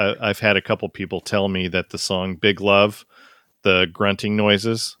I've had a couple people tell me that the song Big Love, the grunting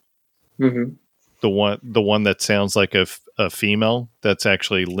noises, the one that sounds like a female, that's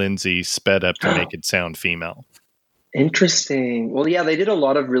actually Lindsay sped up to make it sound female. Interesting. Well, yeah, they did a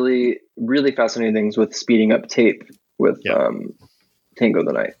lot of really, really fascinating things with speeding up tape with Tango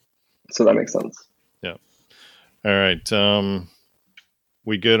the Night. So that makes sense. Yeah. All right.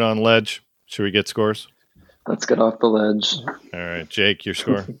 We good on Ledge? Should we get scores? Let's get off the ledge. All right. Jake, your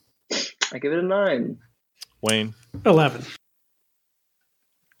score? I give it a 9. Wayne? 11.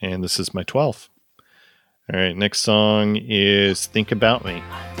 And this is my 12. All right. Next song is Think About Me.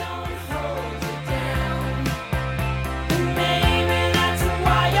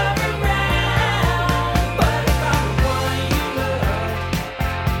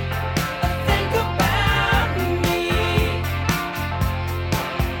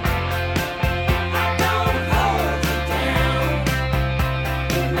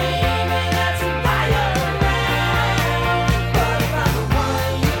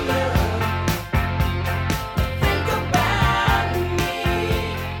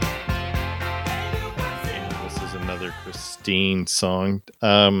 Song.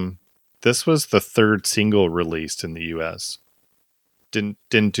 This was the 3rd single released in the US. Didn't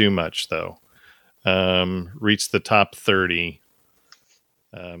do much though. Reached the top 30.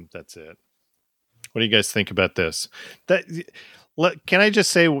 That's it. What do you guys think about this? Can I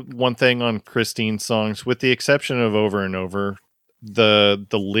just say one thing on Christine's songs? With the exception of Over and Over, the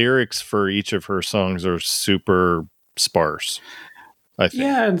lyrics for each of her songs are super sparse, I think.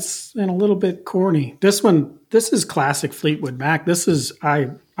 Yeah, and a little bit corny. This is classic Fleetwood Mac. This is I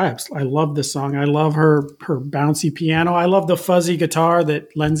love this song. I love her bouncy piano. I love the fuzzy guitar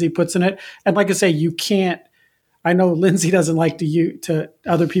that Lindsay puts in it. And like I say, you can't. I know Lindsay doesn't like to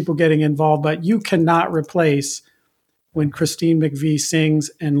other people getting involved, but you cannot replace when Christine McVie sings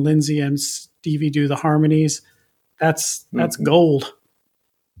and Lindsay and Stevie do the harmonies. That's gold.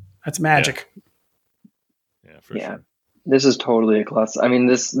 That's magic. Yeah, for Yeah. sure. This is totally a class. I mean,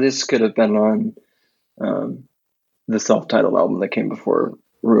 this could have been on the self-titled album that came before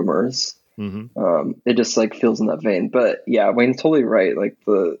Rumors. Hmm. It just like feels in that vein. But yeah, Wayne's totally right. Like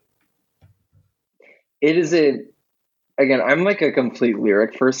it is again, I'm like a complete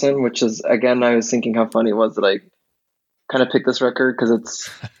lyric person, which is, again, I was thinking how funny it was that I kind of picked this record because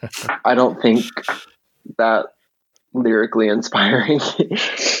I don't think that lyrically inspiring.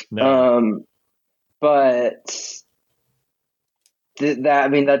 No. But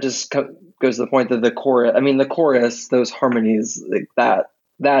that just goes to the point that the chorus, those harmonies, like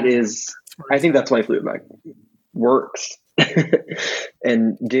that is, I think that's why Fleetwood Mac works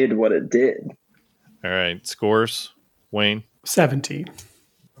and did what it did. All right. Scores, Wayne, 17.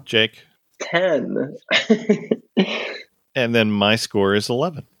 Jake. 10. And then my score is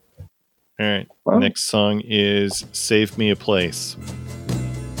 11. All right. Wow. Next song is Save Me a Place.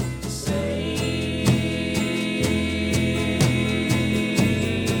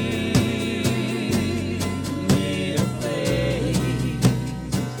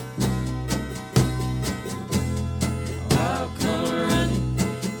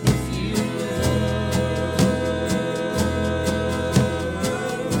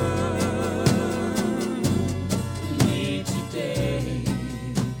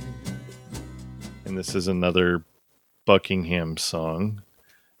 And this is another Buckingham song.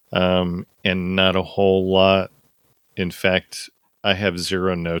 And not a whole lot. In fact, I have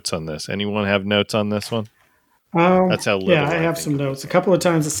 0 notes on this. Anyone have notes on this one? That's how little Yeah, I have think some of notes. A couple of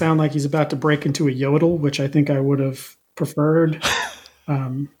times it sounded like he's about to break into a yodel, which I think I would have preferred.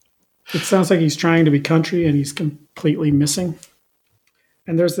 It sounds like he's trying to be country and he's completely missing.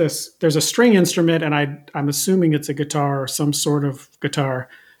 And there's a string instrument, and I'm assuming it's a guitar or some sort of guitar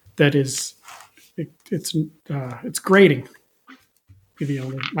that is it's grating. Be the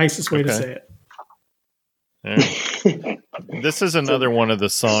only nicest way to say it. All right. This is another one of the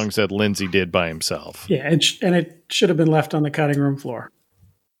songs that Lindsay did by himself. Yeah, and it should have been left on the cutting room floor.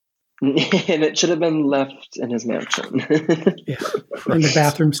 And it should have been left in his mansion. Yeah, in the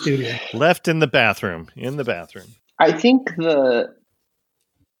bathroom studio. Left in the bathroom. In the bathroom. I think the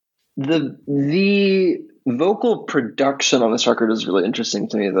vocal production on this record is really interesting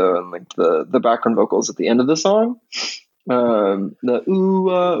to me, though, and like the background vocals at the end of the song. The ooh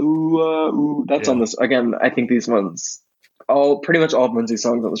ooh ooh, that's on this again. I think these ones, pretty much all of Lindsay's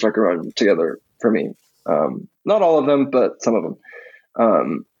songs on this record run together for me. Not all of them, but some of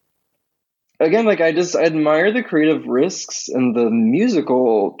them. Again, like I admire the creative risks and the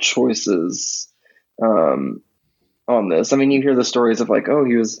musical choices on this. I mean, you hear the stories of like, oh,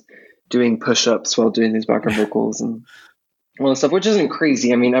 he was doing push-ups while doing these background vocals and all this stuff, which isn't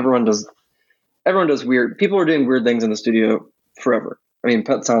crazy. I mean, everyone does weird. People are doing weird things in the studio forever. I mean,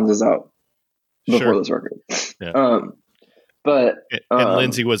 Pet Sounds is out before this record. Yeah. But and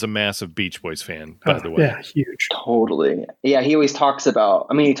Lindsay was a massive Beach Boys fan, by the way. Yeah, huge. Totally. Yeah, he always talks about.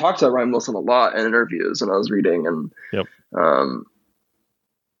 I mean, he talks about Ryan Wilson a lot in interviews when I was reading, and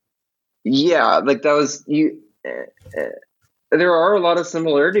yeah, like that was you. There are a lot of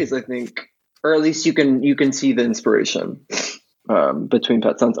similarities, I think, or at least you can see the inspiration between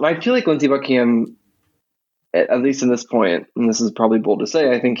Pet Sounds, and I feel like Lindsey Buckingham, at least in this point, and this is probably bold to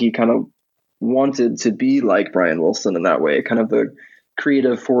say, I think he kind of wanted to be like Brian Wilson in that way, kind of the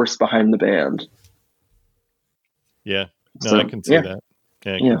creative force behind the band. Yeah, no, So, I can see that.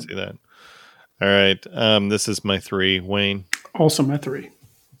 Yeah, I can see that. All right, this is my 3, Wayne. Also my 3.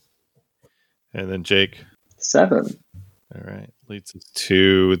 And then Jake. 7. All right, leads us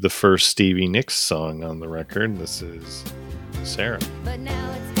to the first Stevie Nicks song on the record. This is Sarah. But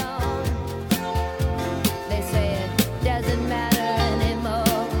now it's gone. They say it doesn't matter anymore.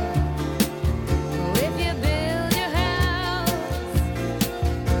 If you build your house,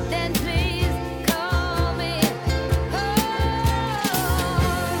 then please call me home.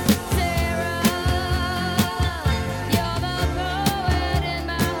 Sarah, you're the poet in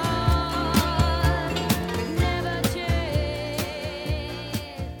my heart. Never change.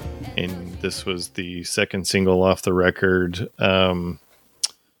 And this was the second single off the record.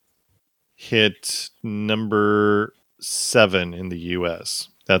 Hit number 7 in the US.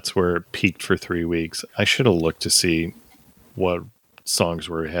 That's where it peaked for 3 weeks. I should have looked to see what songs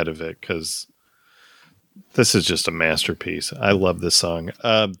were ahead of it, because this is just a masterpiece. I love this song.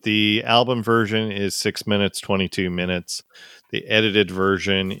 The album version is 6 minutes, 22 minutes. The edited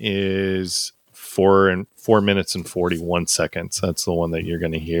version is 4 minutes and 41 seconds. That's the one that you're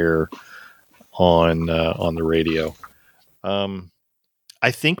going to hear on the radio. I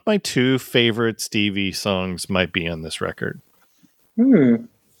think my 2 favorite Stevie songs might be on this record.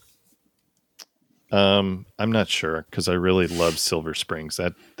 I'm not sure because I really love Silver Springs.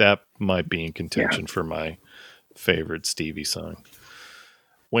 That might be in contention for my favorite Stevie song.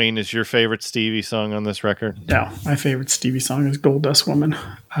 Wayne, is your favorite Stevie song on this record? No, my favorite Stevie song is Gold Dust Woman.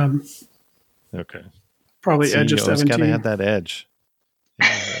 Okay. Probably See, Edge of you always got to 17. have that edge.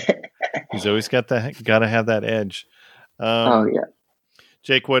 Yeah. He's always got to have that edge. Oh yeah.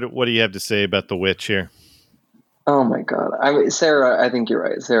 Jake, what do you have to say about The Witch here? Oh my god. I mean, Sarah, I think you're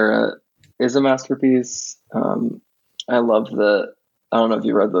right. Sarah is a masterpiece. I love the. I don't know if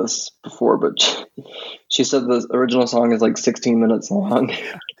you read this before, but she said the original song is like 16 minutes long.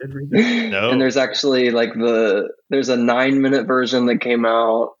 I did read that. No. And there's actually like there's a 9-minute version that came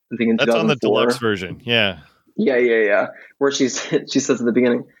out, I think in That's on the 2004. deluxe version. Yeah. Yeah. Where she says at the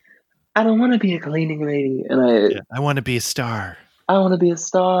beginning, I don't want to be a cleaning lady. And I want to be a star. I want to be a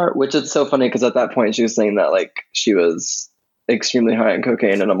star, which is so funny because at that point she was saying that like she was extremely high on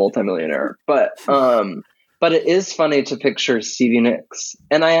cocaine and a multimillionaire. But it is funny to picture Stevie Nicks.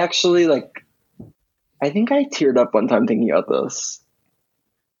 And I actually I think I teared up one time thinking about this.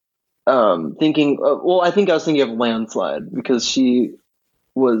 I think I was thinking of Landslide because she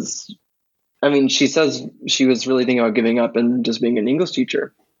says she was really thinking about giving up and just being an English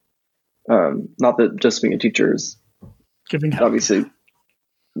teacher. Not that just being a teacher is Giving up. obviously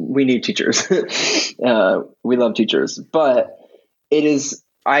we need teachers. We love teachers, but it is,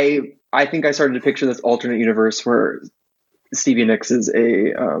 I think I started to picture this alternate universe where Stevie Nicks is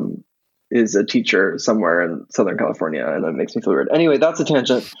a teacher somewhere in Southern California, and it makes me feel weird. Anyway, that's a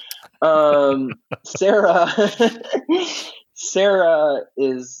tangent. Sarah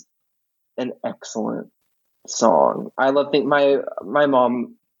is an excellent song. I love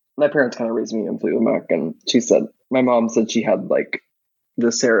my parents kind of raised me in Fleetwood Mac, and my mom said she had like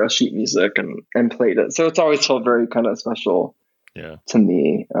the Sarah sheet music and played it. So it's always felt very kind of special to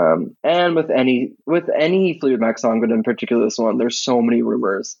me. And with any Fleetwood Mac song, but in particular this one, there's so many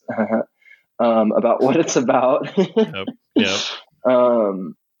rumors about what it's about. Yep.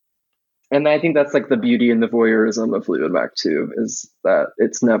 And I think that's like the beauty and the voyeurism of Fleetwood Mac too, is that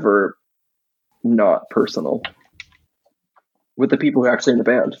it's never not personal with the people who are actually in the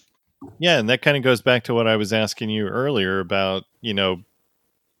band. Yeah, and that kind of goes back to what I was asking you earlier about,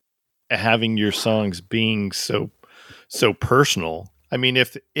 having your songs being so personal. I mean,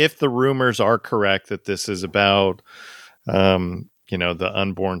 if the rumors are correct that this is about the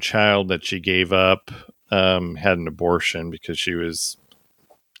unborn child that she gave up, had an abortion because she was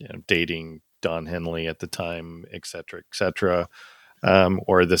dating Don Henley at the time, et cetera,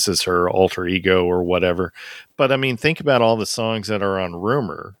 or this is her alter ego or whatever. But I mean, think about all the songs that are on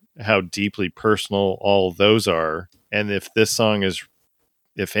Rumor, how deeply personal all of those are. And if this song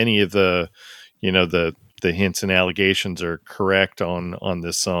if any of the hints and allegations are correct on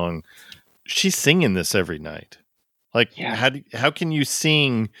this song, she's singing this every night. Like, how can you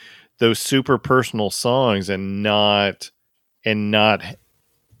sing those super personal songs and not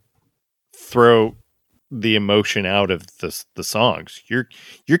throw the emotion out of the songs?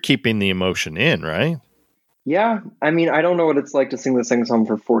 You're keeping the emotion in, right? Yeah. I mean, I don't know what it's like to sing the same song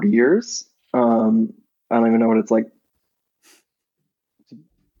for 40 years. I don't even know what it's like to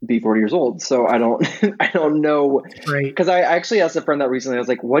be 40 years old. So I don't know. Right. Because I actually asked a friend that recently. I was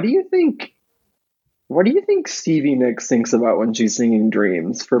like, what do you think Stevie Nicks thinks about when she's singing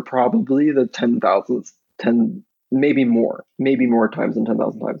Dreams for probably the 10,000th, maybe more times than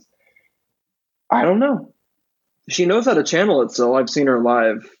 10,000 times? I don't know. She knows how to channel it still. I've seen her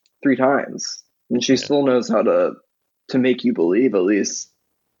live 3 times, and she still knows how to make you believe at least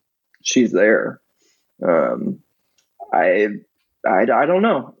she's there. I don't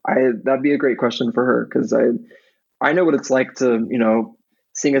know. That'd be a great question for her, because I know what it's like to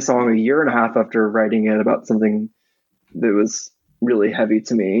sing a song a year and a half after writing it about something that was really heavy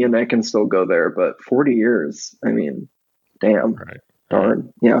to me, and I can still go there. But 40 years, I mean, damn, Right.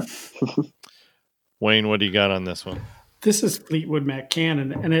 darn, yeah. Wayne, what do you got on this one? This is Fleetwood Mac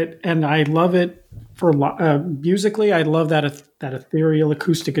canon, and I love it for musically. I love that ethereal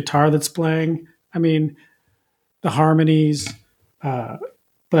acoustic guitar that's playing. I mean, the harmonies,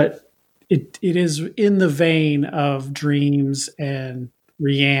 but it is in the vein of Dreams and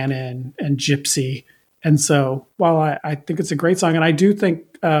Rhiannon and Gypsy. And so, while I think it's a great song, and I do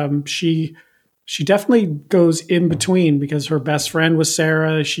think she definitely goes in between, because her best friend was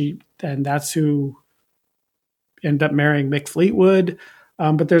Sarah. And that's who ended up marrying Mick Fleetwood.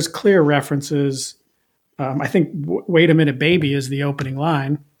 But there's clear references. I think "Wait a Minute, Baby" is the opening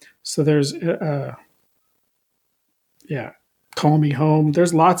line. So there's "Call Me Home."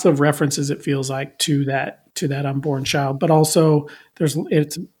 There's lots of references, it feels like, to that unborn child. But also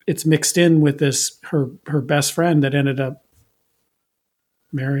it's it's mixed in with this her best friend that ended up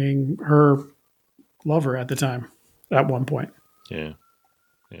marrying her lover at the time at one point. Yeah.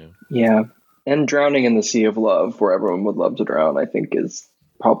 Yeah. And Drowning in the Sea of Love, where everyone would love to drown, I think is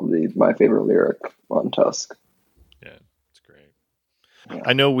probably my favorite lyric on Tusk. Yeah, it's great.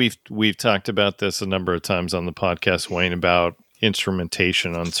 I know we've talked about this a number of times on the podcast, Wayne, about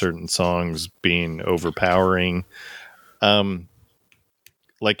instrumentation on certain songs being overpowering.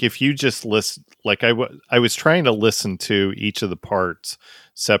 Like if you just listen, like I was trying to listen to each of the parts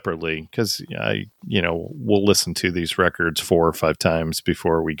separately because we'll listen to these records 4 or 5 times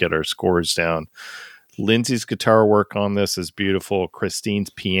before we get our scores down. Lindsay's guitar work on this is beautiful. Christine's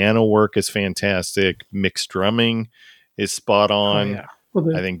piano work is fantastic. Mixed drumming is spot on. Oh, yeah.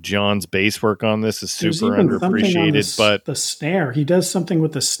 Well, I think John's bass work on this is there's super even something on underappreciated, but the snare, he does something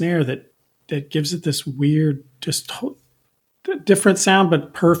with the snare that gives it this weird, just different sound,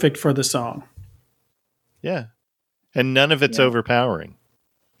 but perfect for the song. yeah, and none of it's overpowering.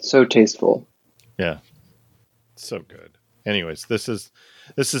 So tasteful. Yeah, so good. Anyways, this is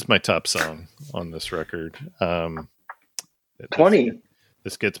my top song on this record. 20.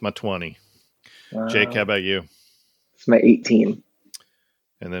 This gets my 20. Jake, how about you? It's my 18.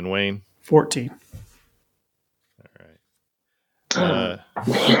 And then Wayne. 14. All right.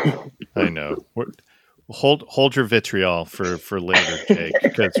 I know. Hold your vitriol for later, Jake,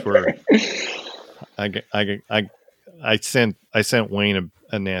 because I sent Wayne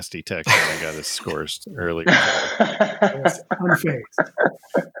a nasty text when I got his scores earlier. Unfazed.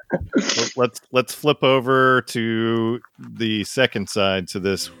 Let's flip over to the second side. So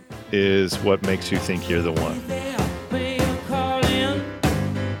this is What Makes You Think You're the One.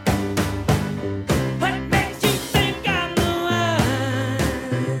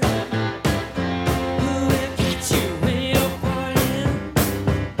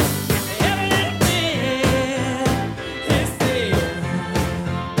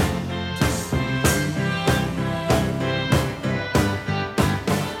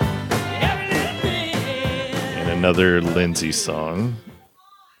 Another Lindsay song.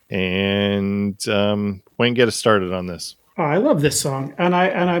 And Wayne, get us started on this. Oh, I love this song, and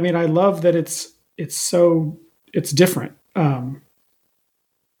I mean I love that it's different. But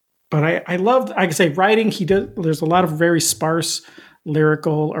I love, like I say, writing. There's a lot of very sparse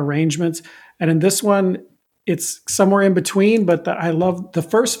lyrical arrangements, and in this one, it's somewhere in between. But I love the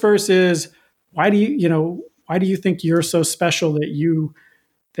first verse is why do you think you're so special that you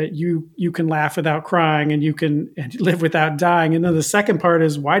can laugh without crying and you can live without dying. And then the second part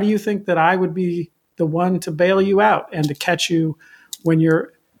is, why do you think that I would be the one to bail you out and to catch you when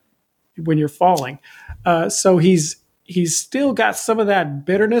you're falling? So he's still got some of that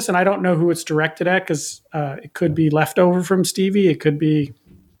bitterness, and I don't know who it's directed at because it could be left over from Stevie. It could be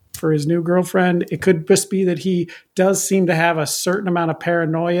for his new girlfriend. It could just be that he does seem to have a certain amount of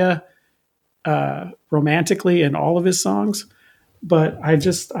paranoia romantically in all of his songs. But I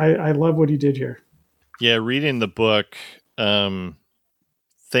love what he did here. Yeah, reading the book,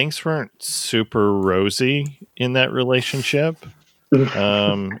 things weren't super rosy in that relationship.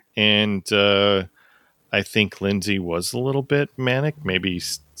 And I think Lindsay was a little bit manic, maybe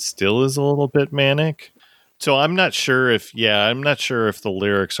still is a little bit manic. So I'm not sure if the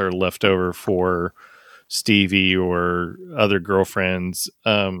lyrics are left over for Stevie or other girlfriends.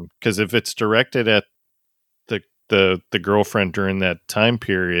 Because if it's directed at the girlfriend during that time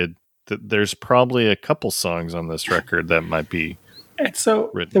period, there's probably a couple songs on this record that might be. And so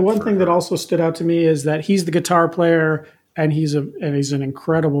the one thing that also stood out to me is that he's the guitar player, and he's an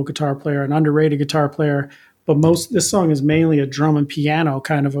incredible guitar player, an underrated guitar player. But this song is mainly a drum and piano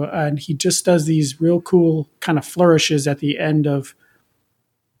kind of, and he just does these real cool kind of flourishes at the end of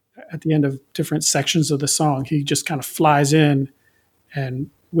different sections of the song. He just kind of flies in and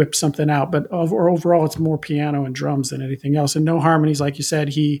whip something out, but overall it's more piano and drums than anything else, and no harmonies. Like you said,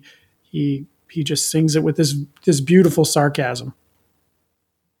 he just sings it with this beautiful sarcasm.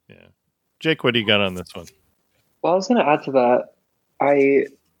 Yeah, Jake, what do you got on this one? Well, I was going to add to that.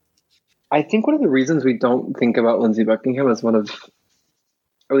 I think one of the reasons we don't think about Lindsey Buckingham as one of,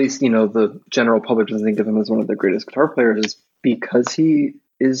 or at least the general public doesn't think of him as one of the greatest guitar players, is because he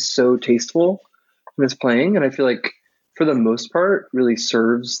is so tasteful in his playing, and I feel like, for the most part, really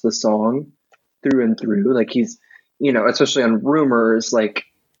serves the song through and through. Like he's, especially on Rumors, like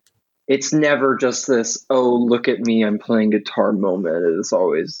it's never just this, oh, look at me, I'm playing guitar moment. It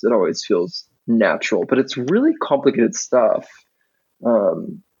always feels natural, but it's really complicated stuff. All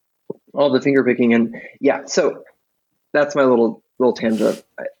the finger picking, and yeah, so that's my little tangent.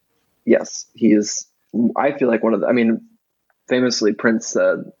 Yes, he is. I feel like famously Prince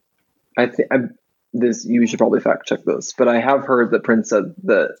said, I think this. You should probably fact check this, but I have heard that Prince said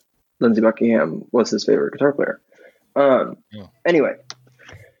that Lindsey Buckingham was his favorite guitar player. Yeah. Anyway,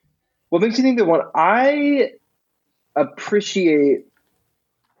 what makes you think that one? I appreciate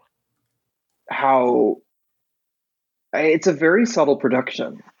how it's a very subtle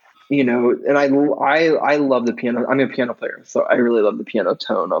production, you know, and I love the piano. I'm a piano player, so I really love the piano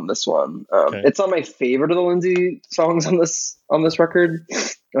tone on this one. Okay. It's not my favorite of the Lindsey songs on this record.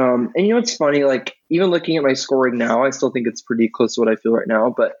 And you know, it's funny, like even looking at my scoring now, I still think it's pretty close to what I feel right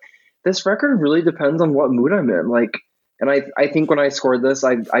now, but this record really depends on what mood I'm in. Like, and I think when I scored this,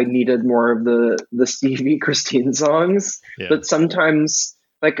 I needed more of the Stevie Christine songs, Yeah. but sometimes,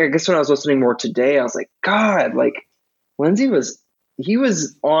 like, I guess when I was listening more today, I was like, God, like Lindsey was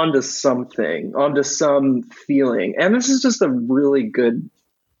onto something, onto some feeling. And this is just a really good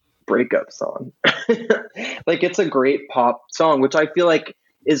breakup song. Like, it's a great pop song, which I feel like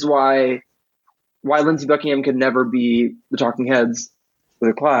is why Lindsey Buckingham could never be the Talking Heads or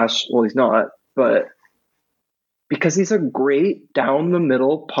the Clash. Well, he's not, but because he's a great down the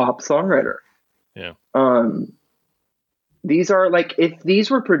middle pop songwriter. Yeah. These are like, if these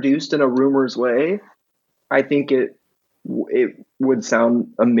were produced in a Rumors way, I think it would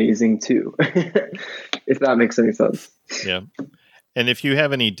sound amazing too, if that makes any sense. Yeah. And if you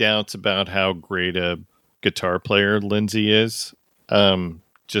have any doubts about how great a guitar player Lindsey is,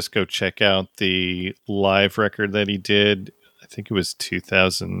 just go check out the live record that he did. I think it was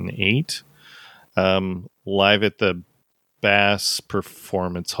 2008, live at the Bass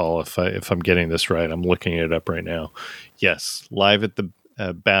Performance Hall. If I'm getting this right, I'm looking it up right now. Yes, live at the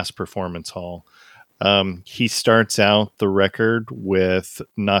Bass Performance Hall. He starts out the record with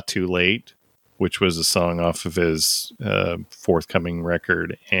 "Not Too Late," which was a song off of his forthcoming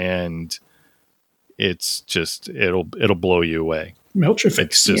record, and it's just it'll blow you away. Melchifix.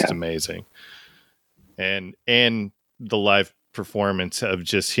 It's just Yeah. amazing, and the live performance of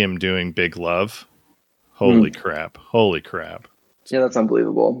just him doing "Big Love." Holy crap! Holy crap! Yeah, that's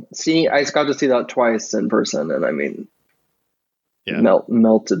unbelievable. I got to see that twice in person, and I mean, Yeah.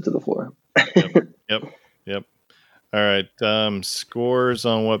 melted to the floor. Yep. All right. Scores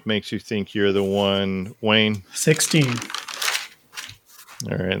on what makes you think you're the one, Wayne. 16.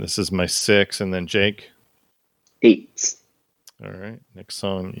 All right. This is my 6, and then Jake. 8. All right. Next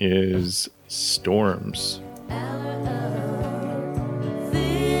song is Storms.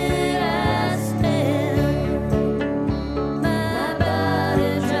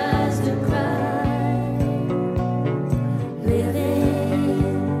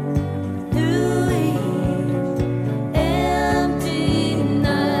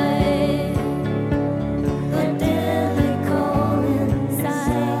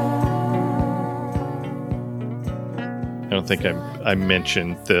 I don't think I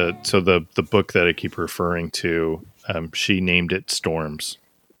mentioned the book that I keep referring to. She named it Storms.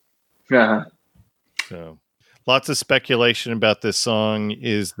 Yeah. So lots of speculation about this song.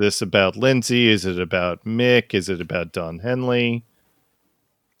 Is this about Lindsey? Is it about Mick? Is it about Don Henley?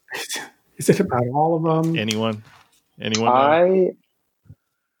 Is it about all of them? Anyone? Know? I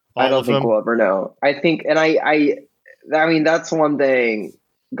All don't of think them? we'll ever know. I think, and I mean, that's one thing.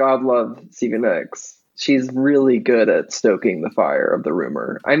 God love Stevie Nicks. She's really good at stoking the fire of the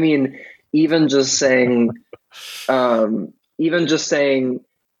rumor. I mean, even just saying, I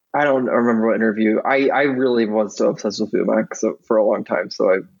don't remember what interview. I really was so obsessed with Umack for a long time, so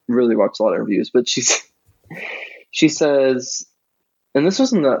I really watched a lot of interviews. But she says, and this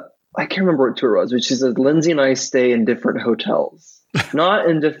wasn't I can't remember what tour it was, but she said, Lindsey and I stay in different hotels, not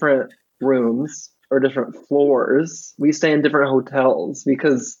in different rooms or different floors. We stay in different hotels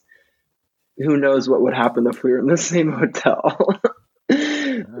because who knows what would happen if we were in the same hotel.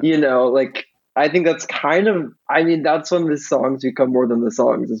 You know, like, I think that's that's when the songs become more than the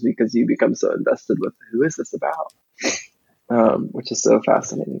songs, is because you become so invested with who is this about, which is so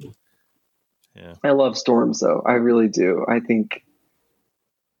fascinating. Yeah. I love Storms, though. I really do. I think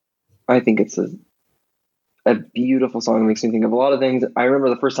it's a beautiful song. It makes me think of a lot of things. I remember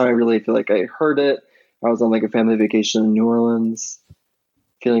the first time I really feel like I heard it, I was on like a family vacation in New Orleans,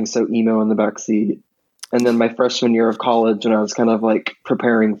 feeling so emo in the backseat. And then my freshman year of college, when I was kind of like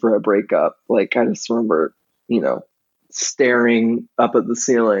preparing for a breakup, like I just remember, you know, staring up at the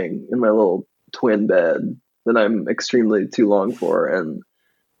ceiling in my little twin bed that I'm extremely too long for, and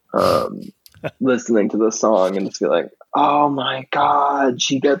listening to this song and just be like, oh my God,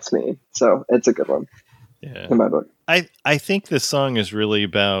 she gets me. So it's a good one. Yeah. In my book. I think this song is really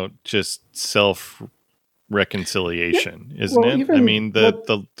about just self reconciliation, isn't Well, it? even I mean,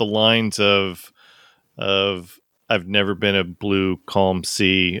 the lines of I've never been a blue, calm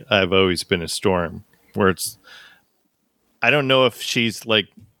sea. I've always been a storm. Where it's, I don't know if she's like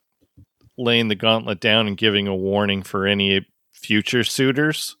laying the gauntlet down and giving a warning for any future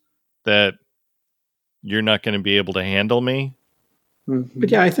suitors that you're not going to be able to handle me. But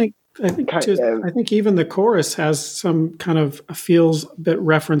yeah, I think even the chorus has some kind of feels a bit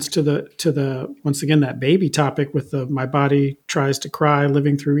reference to the once again that baby topic with the my body tries to cry,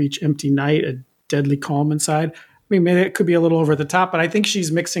 living through each empty night, a deadly calm inside. I mean, maybe it could be a little over the top, but I think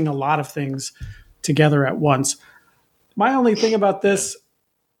she's mixing a lot of things together at once. My only thing about this,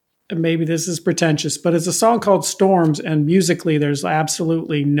 and maybe this is pretentious, but it's a song called Storms, and musically there's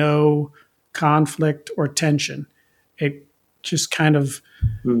absolutely no conflict or tension. It just kind of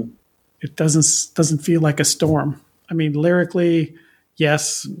it doesn't feel like a storm. I mean, lyrically,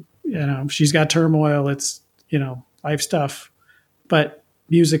 yes, she's got turmoil, it's, life stuff, but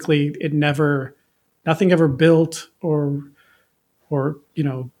musically nothing ever built or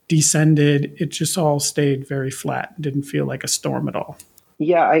descended. It just all stayed very flat. It didn't feel like a storm at all.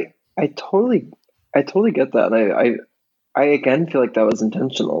 Yeah, I totally get that. And I again feel like that was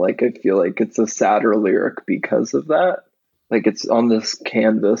intentional. Like, I feel like it's a sadder lyric because of that. Like, it's on this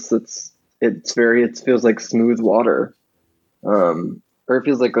canvas. It feels like smooth water. Or it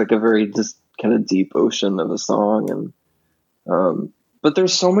feels like a very just kind of deep ocean of a song. And, but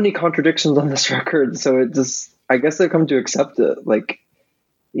there's so many contradictions on this record. So I guess I've come to accept it. Like,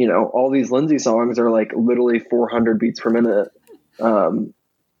 all these Lindsay songs are like literally 400 beats per minute.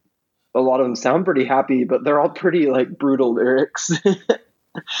 A lot of them sound pretty happy, but they're all pretty like brutal lyrics.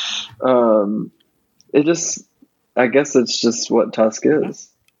 I guess it's just what Tusk is.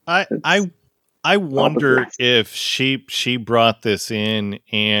 I wonder if she brought this in,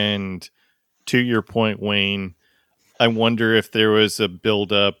 and to your point, Wayne, I wonder if there was a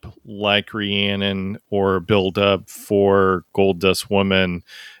build up like Rhiannon or a build up for Gold Dust Woman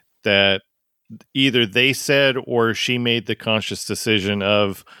that either they said or she made the conscious decision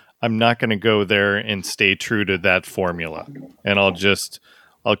of, I'm not going to go there and stay true to that formula. And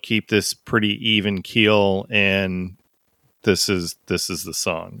I'll keep this pretty even keel, and this is the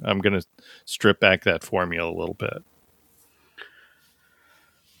song. I'm going to strip back that formula a little bit.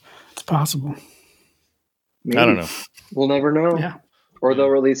 It's possible. Maybe. I don't know. We'll never know. Yeah. Or they'll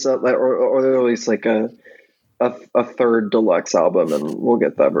release or they'll release like a third deluxe album, and we'll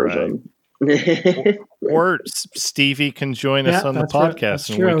get that version. Right. Or Stevie can join us on the podcast,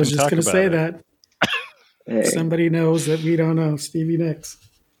 and we I was can just talk going to about say it. that. Hey. Somebody knows that we don't know. Stevie Nicks.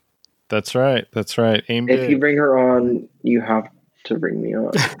 That's right. Aim If big. you bring her on, you have to bring me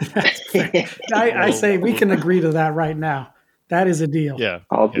on. I say we can agree to that right now. That is a deal. Yeah.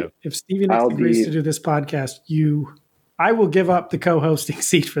 If Stevie Nicks agrees to do this podcast, I will give up the co-hosting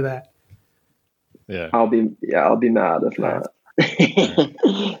seat for that. Yeah. I'll be mad if not.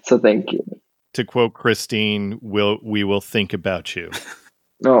 So thank you. To quote Christine, we will think about you.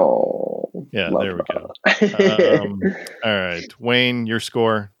 Oh, yeah, there we go. All right, Wayne, your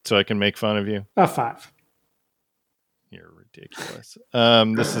score, so I can make fun of you. A 5. You're ridiculous.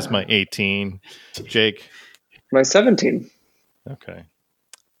 This is my 18. Jake, my 17. Okay,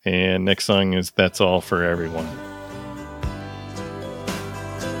 and next song is "That's All for Everyone."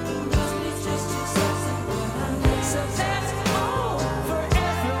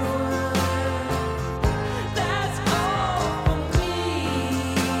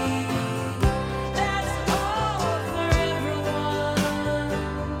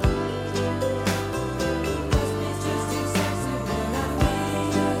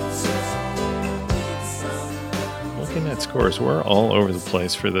 Scores. We're all over the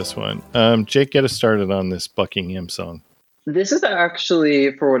place for this one. Jake, get us started on this Buckingham song. This is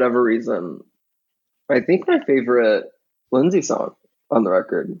actually, for whatever reason, I think my favorite Lindsay song on the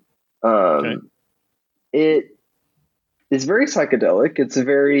record. Okay. It is very psychedelic. It's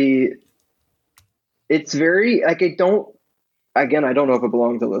very like, I don't know if it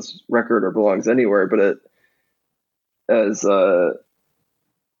belongs on this record or belongs anywhere, but it as I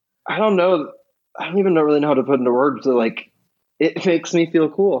don't know. I don't even really know how to put into words. So, like, it makes me feel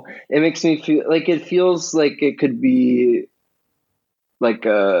cool. It makes me feel like it feels like it could be like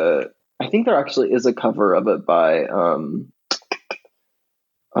I think there actually is a cover of it by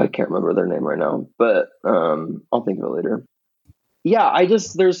I can't remember their name right now, but I'll think of it later. Yeah,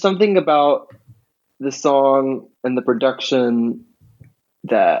 there's something about the song and the production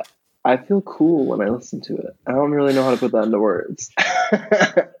that I feel cool when I listen to it. I don't really know how to put that into words.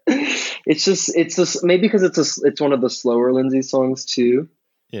 It's just maybe because it's one of the slower Lindsay songs too.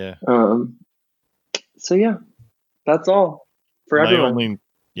 Yeah. So yeah, that's all for everyone.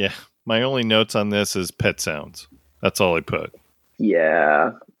 My only notes on this is Pet Sounds. That's all I put.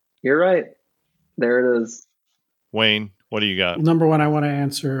 Yeah, you're right. There it is. Wayne, what do you got? Number one, I want to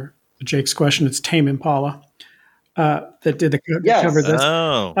answer Jake's question. It's Tame Impala that did the Yes. cover this.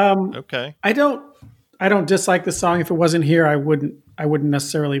 Oh, Um, okay. I don't dislike the song. If it wasn't here, I wouldn't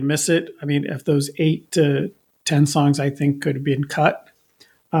necessarily miss it. I mean, if those 8 to 10 songs I think could have been cut.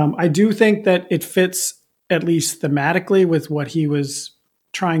 I do think that it fits at least thematically with what he was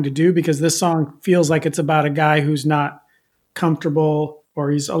trying to do, because this song feels like it's about a guy who's not comfortable,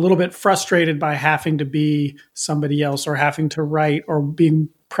 or he's a little bit frustrated by having to be somebody else, or having to write, or being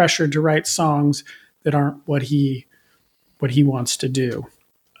pressured to write songs that aren't what he wants to do.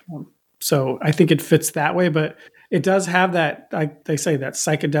 So I think it fits that way, but it does have that, like they say, that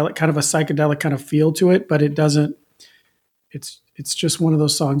psychedelic kind of feel to it, but it doesn't. It's just one of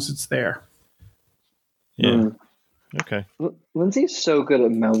those songs that's there. Yeah. Okay. Lindsay's so good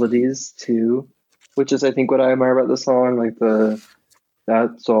at melodies too, which is I think what I admire about the song. Like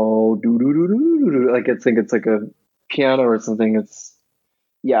that's all do do do do do. Like I think it's like a piano or something. It's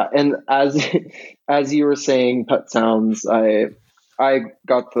and as you were saying, Pet Sounds, I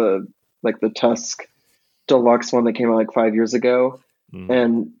got the Tusk Deluxe one that came out like 5 years ago,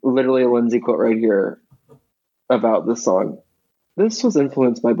 and literally a Lindsay quote right here about this song. This was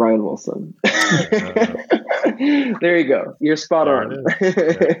influenced by Brian Wilson. There you go. You're spot There on. it is.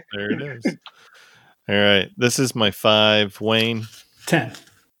 Yeah, there it is. All right. This is my 5, Wayne, 10.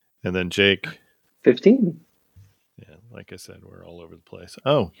 and then Jake. 15. Yeah, like I said, we're all over the place.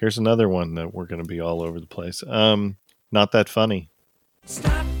 Oh, here's another one that we're going to be all over the place. Not that funny. It's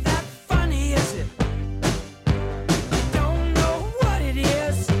not that funny, is it? Don't know what it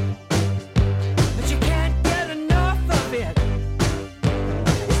is, but you can't get enough of it.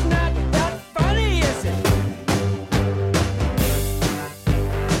 It's not that funny, is it?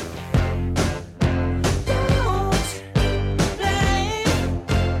 Don't blame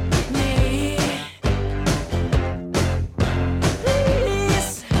me.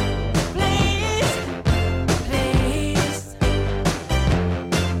 Please, please, please.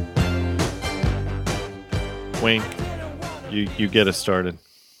 Wayne, you get us started.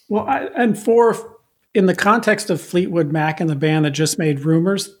 Well, in the context of Fleetwood Mac and the band that just made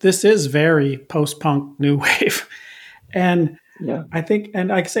Rumors, this is very post-punk new wave. And Yeah. I think, and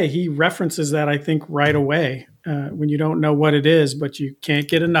like I say, he references that, I think, right away when you don't know what it is, but you can't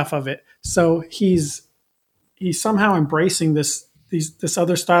get enough of it. So he's somehow embracing this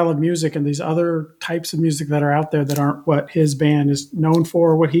other style of music and these other types of music that are out there that aren't what his band is known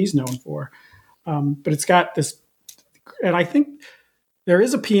for or what he's known for. But it's got this, and I think there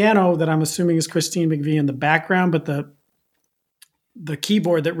is a piano that I'm assuming is Christine McVie in the background, but the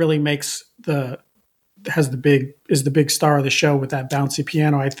keyboard that really is the big star of the show with that bouncy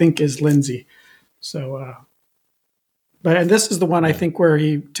piano, I think, is Lindsay. So, and this is the one I think where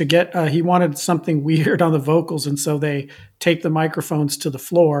he wanted something weird on the vocals, and so they taped the microphones to the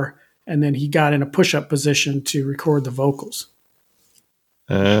floor, and then he got in a push-up position to record the vocals.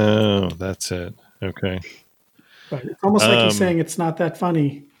 Oh, that's it. Okay. But it's almost like he's saying it's not that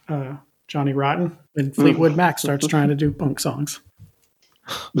funny, Johnny Rotten, when Fleetwood Mac starts trying to do punk songs.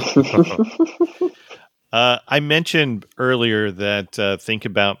 I mentioned earlier that Think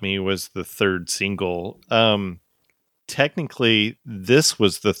About Me was the third single. Technically, this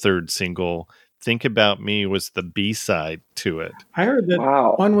was the third single. Think About Me was the B-side to it. I heard that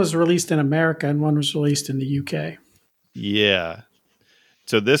Wow. one was released in America and one was released in the UK. Yeah.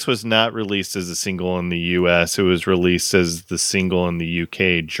 So this was not released as a single in the US. It was released as the single in the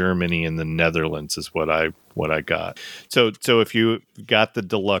UK, Germany, and the Netherlands is what I got. So if you got the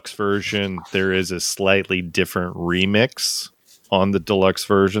deluxe version, there is a slightly different remix on the deluxe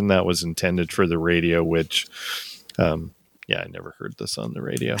version that was intended for the radio, which I never heard this on the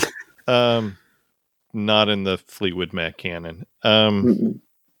radio. Not in the Fleetwood Mac canon.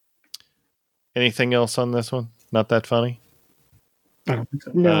 Anything else on this one? Not that funny? I don't think so.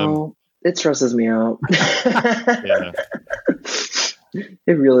 No, it stresses me out. Yeah.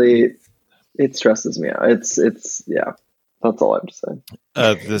 It stresses me out. It's yeah. That's all I have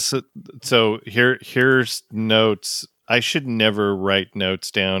to say. Here's notes. I should never write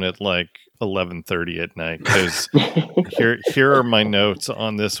notes down at like 11:30 at night, because here are my notes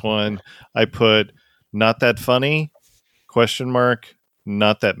on this one. I put not that funny, ?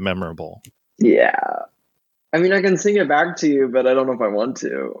 Not that memorable. Yeah. I mean, I can sing it back to you, but I don't know if I want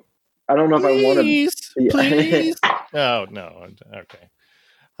to. I don't know if I want to. Please. Oh, no. Okay.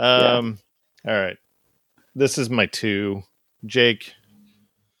 All right. This is my 2. Jake.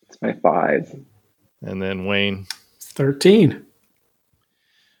 It's my 5. And then Wayne. 13.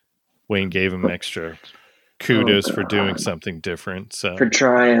 Wayne gave him extra kudos Oh, for doing God. something different. So For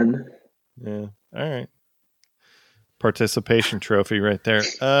trying. yeah, all right. Participation trophy right there.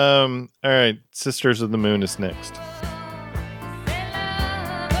 All right, Sisters of the Moon is next.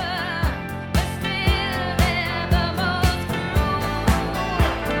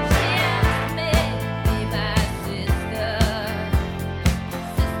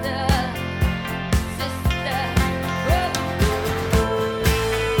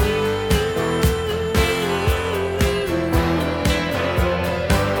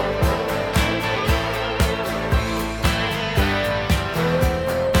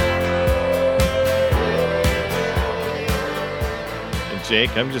 And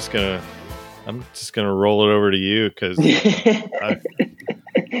Jake, I'm just gonna roll it over to you because This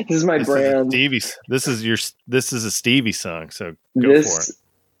is my brand. This is a Stevie song. So go for it.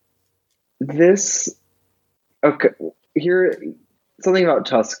 This okay. Here, something about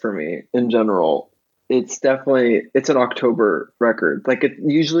Tusk for me in general. It's an October record. Like it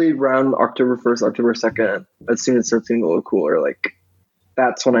usually around October 1st, October 2nd, as soon as it starts getting a little cooler, like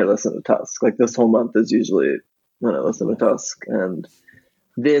that's when I listen to Tusk. Like this whole month is usually when I listen to Tusk. And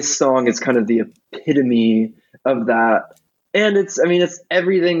this song is kind of the epitome of that. And it's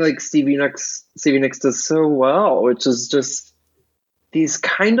everything like Stevie Nicks does so well, which is just these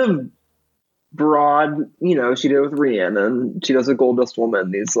kind of broad, she did it with Rhiannon, she does with Gold Dust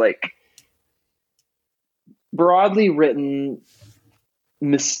Woman, these like broadly written,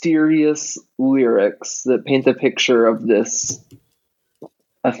 mysterious lyrics that paint the picture of this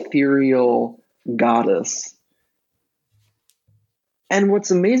ethereal goddess. And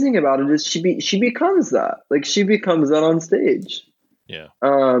what's amazing about it is she becomes that. Like she becomes that on stage. Yeah.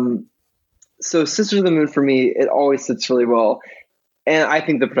 So Sisters of the Moon for me, it always sits really well. And I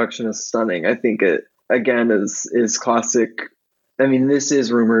think the production is stunning. I think it again is classic. I mean, this is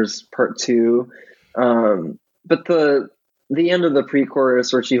Rumors Part 2. But the end of the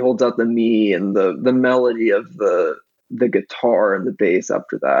pre-chorus where she holds out the me and the melody of the guitar and the bass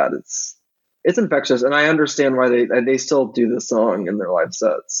after that, it's infectious, and I understand why they still do this song in their live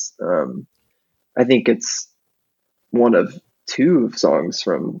sets. I think it's one of 2 songs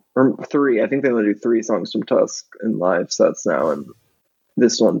or 3. I think they only do 3 songs from Tusk in live sets now, and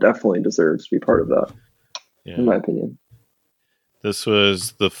this one definitely deserves to be part of that, in my opinion. This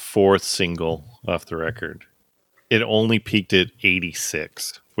was the 4th single off the record. It only peaked at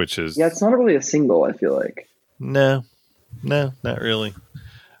 86, which is it's not really a single. I feel like no, not really.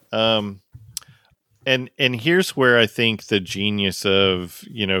 And here's where I think the genius of,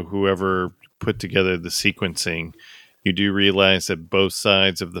 whoever put together the sequencing, you do realize that both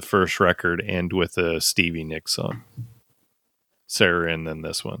sides of the first record end with a Stevie Nicks song. Sarah and then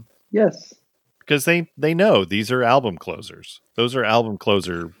this one. yes. Because they know these are album closers. Those are album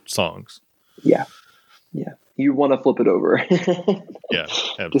closer songs. Yeah. You want to flip it over Yeah,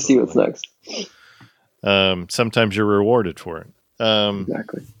 absolutely. to see what's next. Sometimes you're rewarded for it.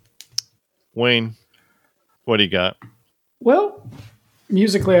 Exactly. Wayne, what do you got? Well,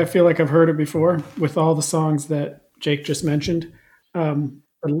 musically, I feel like I've heard it before with all the songs that Jake just mentioned.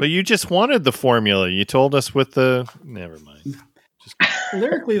 But you just wanted the formula. You told us with the... Never mind.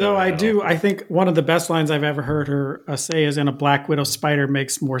 Lyrically, though, I think one of the best lines I've ever heard her say is, "In a Black Widow spider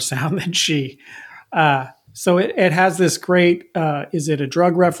makes more sound than she." So it has this great, is it a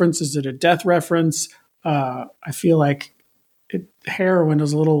drug reference? Is it a death reference? I feel like heroin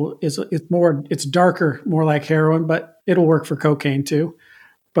is it's darker, more like heroin, but it'll work for cocaine too.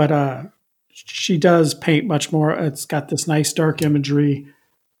 But she does paint much more. It's got this nice dark imagery,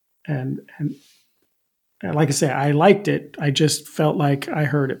 and like I say, I liked it. I just felt like I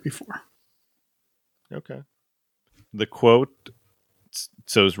heard it before. Okay. The quote,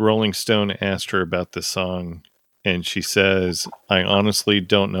 so Rolling Stone asked her about this song, and she says, "I honestly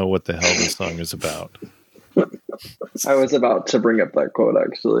don't know what the hell this song is about." I was about to bring up that quote,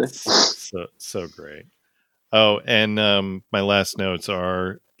 actually. So great. Oh, and my last notes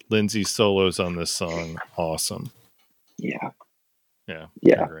are Lindsay's solos on this song, awesome. Yeah.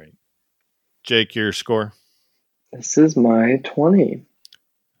 Great. Jake, your score? This is my 20.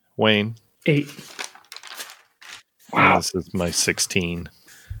 Wayne? 8. Wow. This is my 16.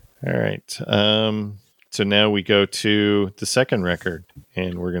 All right. So now we go to the second record,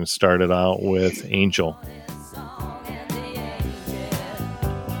 and we're going to start it out with Angel.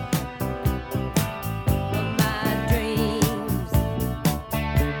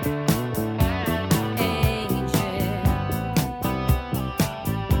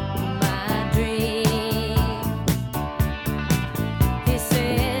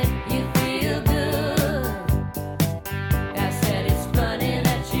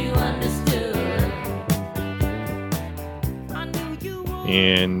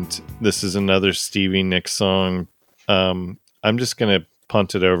 and this is another Stevie Nicks song. I'm just gonna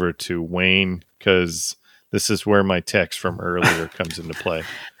punt it over to Wayne because this is where my text from earlier comes into play.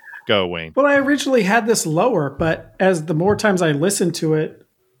 Go, Wayne. Well, I originally had this lower, but as the more times I listen to it,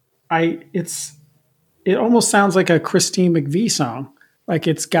 it almost sounds like a Christine McVie song. Like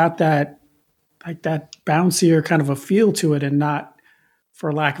it's got that bouncier kind of a feel to it, and not,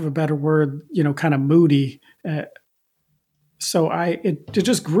 for lack of a better word, kind of moody. So it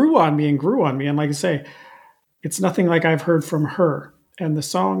just grew on me. And like I say, it's nothing like I've heard from her. And the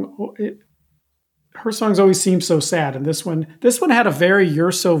song, her songs always seem so sad. And this one had a very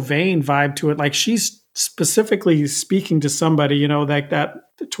 "You're So Vain" vibe to it. Like she's specifically speaking to somebody, like that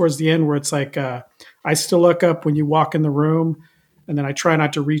towards the end where it's like, I still look up when you walk in the room, and then I try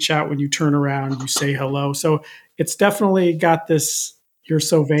not to reach out when you turn around, you say hello. So it's definitely got this "You're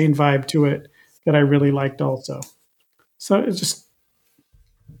So Vain" vibe to it that I really liked also. So it's just,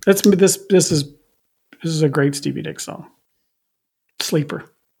 this is a great Stevie Nicks song. Sleeper.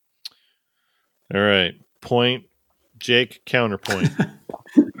 All right. Point. Jake, counterpoint.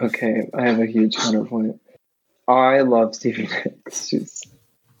 Okay, I have a huge counterpoint. I love Stevie Nicks. She's,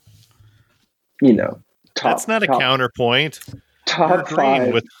 top. That's not a top, counterpoint. top You're agreeing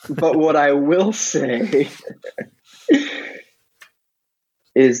 5. with- But what I will say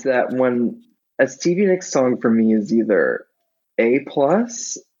is that when a Stevie Nicks song for me is either A+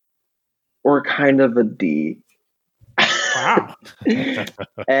 or kind of a D. Wow.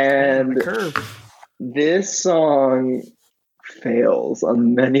 And Curve. this song fails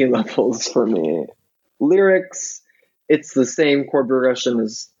on many levels for me. Lyrics, it's the same chord progression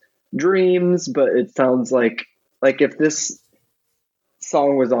as Dreams, but it sounds like if this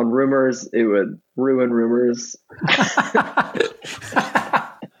song was on Rumors, it would ruin Rumors.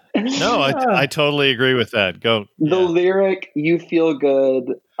 No, I totally agree with that. Go. The Yeah. lyric, "You feel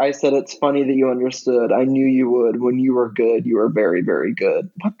good. I said it's funny that you understood. I knew you would. When you were good, you were very, very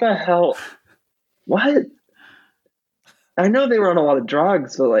good." What the hell? What? I know they were on a lot of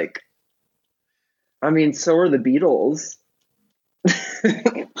drugs, but so are the Beatles.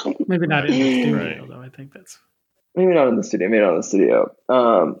 Maybe not in the studio, Right. though. I think that's. Maybe not in the studio.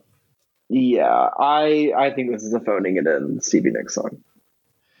 Yeah, I think this is a phoning it in Stevie Nicks song.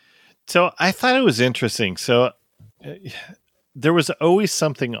 So I thought it was interesting. So there was always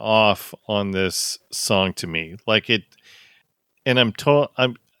something off on this song to me. Like it, and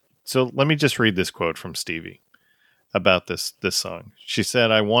so let me just read this quote from Stevie about this song. She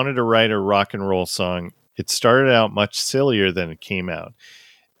said, "I wanted to write a rock and roll song. It started out much sillier than it came out,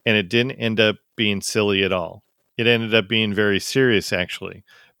 and it didn't end up being silly at all. It ended up being very serious, actually.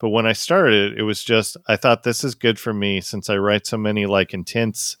 But when I started, it was just, I thought this is good for me since I write so many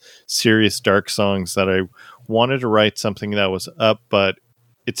intense, serious, dark songs that I wanted to write something that was up, but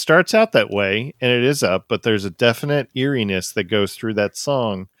it starts out that way and it is up, but there's a definite eeriness that goes through that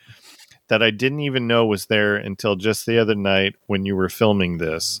song that I didn't even know was there until just the other night when you were filming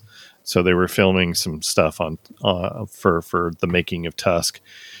this." So they were filming some stuff on for the making of Tusk.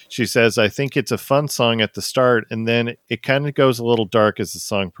 She says, "I think it's a fun song at the start, and then it kind of goes a little dark as the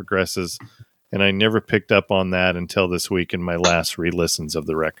song progresses, and I never picked up on that until this week in my last re-listens of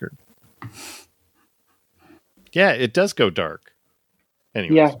the record." Yeah, it does go dark.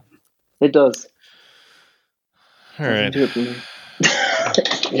 Anyways. Yeah, it does. All right. Doesn't do it for me.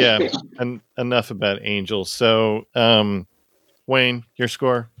 Yeah, and enough about Angels. So, Wayne, your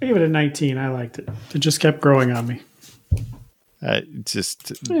score? I gave it a 19. I liked it. It just kept growing on me. That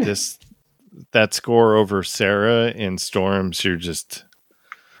score over Sarah and Storms, you're just...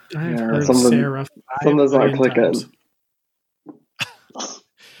 I've Yeah, heard some of them- Sarah some of those aren't 5 million clicking. times.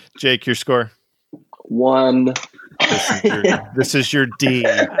 Jake, your score? 1. This is your D.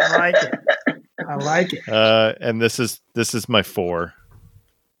 I like it. I like it. And this is my 4.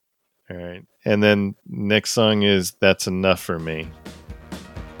 All right. And then next song is That's Enough for Me.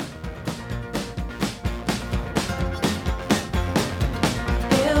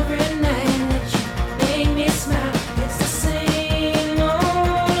 Every night that you make me smile, it's the same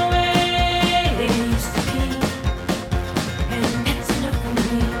old way it used to be, and that's enough for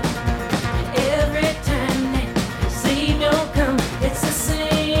me. Every time that sleep don't come, it's the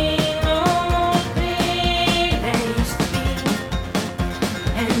same old thing that used to be,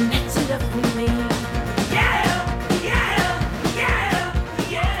 and that's enough for me. Yeah, yeah, yeah,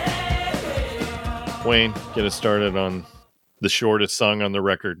 yeah. Wayne, get us started on the shortest song on the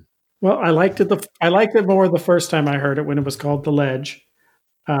record. Well, I liked it. I liked it more the first time I heard it when it was called "The Ledge."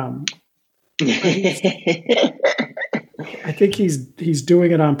 I think he's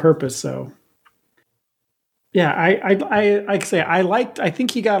doing it on purpose. So Yeah, I say I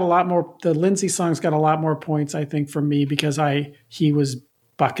think he got a lot more. The Lindsay songs got a lot more points, I think, from me because he was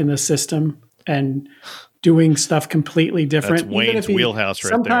bucking the system and doing stuff completely different. That's Wayne's wheelhouse right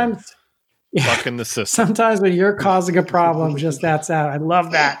there. Sometimes, yeah, Bucking the system. sometimes when you're causing a problem, just that's out. I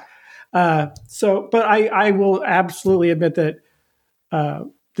love that. But I will absolutely admit that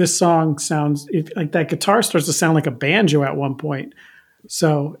this song sounds like that guitar starts to sound like a banjo at one point.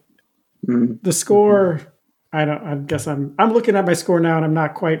 So the score. I guess I'm looking at my score now and I'm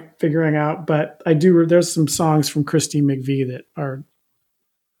not quite figuring out, but there's some songs from Christine McVie that are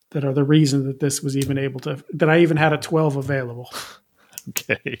the reason that this was even able to, that I even had a 12 available.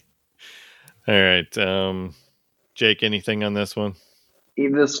 Okay. All right. Jake, anything on this one?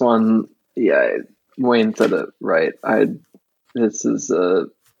 This one, yeah, Wayne said it right.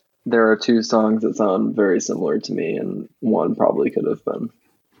 There are two songs that sound very similar to me, and one probably could have been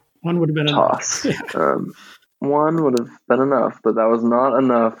One would have been tossed. Yeah. One would have been enough, but that was not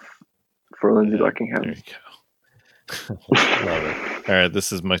enough for Lindsey Buckingham. There you go. Love it. All right.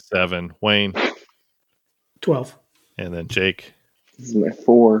 This is my 7. Wayne. 12. And then Jake. This is my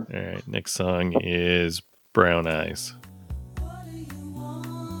 4. All right. Next song is Brown Eyes.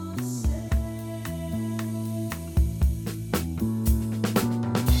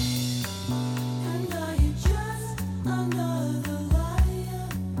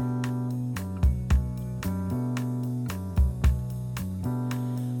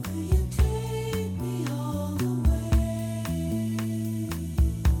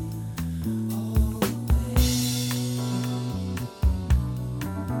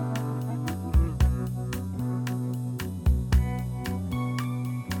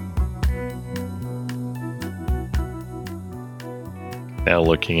 Now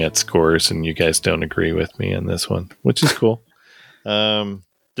looking at scores, and you guys don't agree with me on this one, which is cool.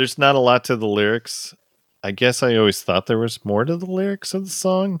 There's not a lot to the lyrics. I guess I always thought there was more to the lyrics of the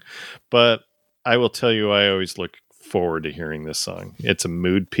song, but I will tell you, I always look forward to hearing this song. It's a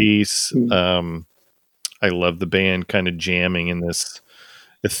mood piece. I love the band kind of jamming in this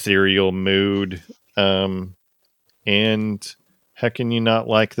ethereal mood. And how can you not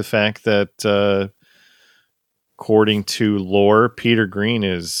like the fact that, according to lore, Peter Green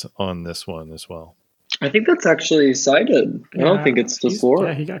is on this one as well. I think that's actually cited. I don't think it's just lore.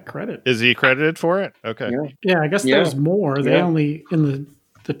 Yeah, he got credit. Is he credited for it? Okay. Yeah, I guess there's more. They only in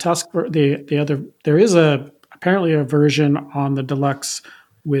the Tusk the other. There is apparently a version on the deluxe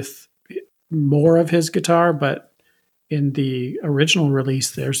with more of his guitar, but in the original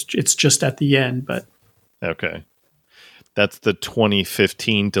release, it's just at the end. But okay. That's the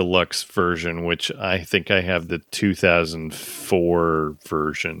 2015 deluxe version, which I think I have the 2004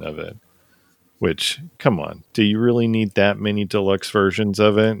 version of it. Which, come on, do you really need that many deluxe versions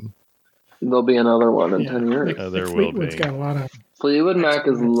of it? There'll be another one in 10 years. There will Fleetwood's be. got a lot of. Fleetwood Mac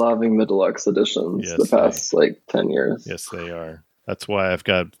is loving the deluxe editions Yes, the past 10 years. Yes, they are. That's why I've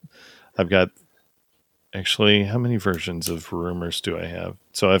got actually, how many versions of Rumors do I have?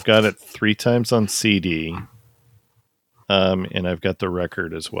 So I've got it 3 times on CD. And I've got the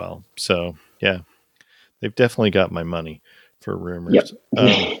record as well. So yeah, they've definitely got my money for Rumors. Yep.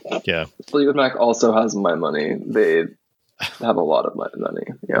 Yeah. Fleetwood Mac also has my money. They have a lot of my money.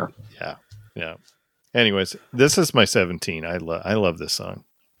 Yeah. Yeah. Anyways, this is my 17. I love this song.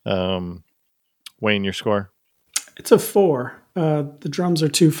 Wayne, your score? It's a 4. The drums are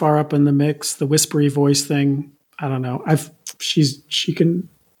too far up in the mix. The whispery voice thing, I don't know. She can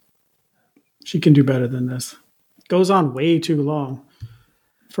do better than this. Goes on way too long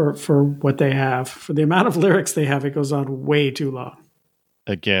for what they have. For the amount of lyrics they have, it goes on way too long.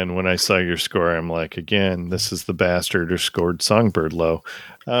 Again, when I saw your score, I'm like, again, this is the bastard who scored Songbird low.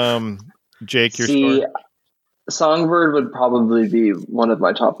 Jake, your score? Songbird would probably be one of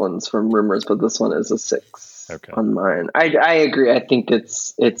my top ones from Rumors, but this one is a 6 on mine. I agree. I think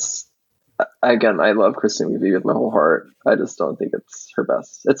it's again, I love Christine McVie with my whole heart. I just don't think it's her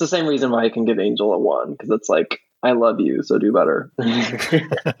best. It's the same reason why I can give Angel a 1, because it's like, I love you, so do better. All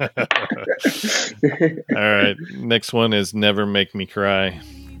right. Next one is Never Make Me Cry.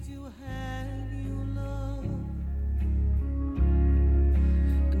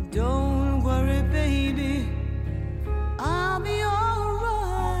 Don't worry, baby, I'll be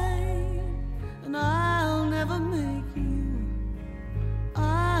alright, and I'll never make you,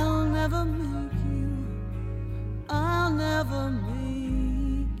 I'll never make you, I'll never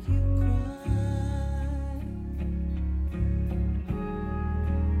make you cry.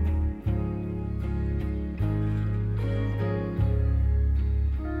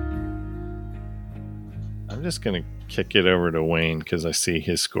 I'm just going to kick it over to Wayne because I see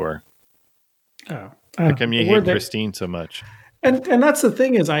his score. Oh, How come you the word hate that- Christine so much? And that's the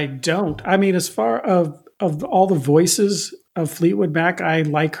thing is I don't. I mean, as far of all the voices of Fleetwood Mac, I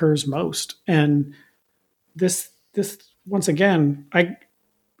like hers most. And this once again,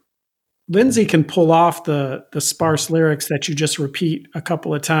 Lindsay can pull off the sparse lyrics that you just repeat a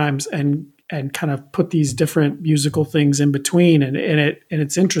couple of times and kind of put these different musical things in between, and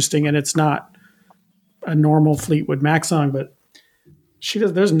it's interesting, and it's not a normal Fleetwood Mac song, but she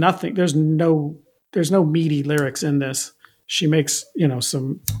does. There's no meaty lyrics in this. She makes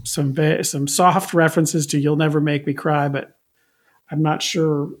some soft references to "You'll Never Make Me Cry," but I'm not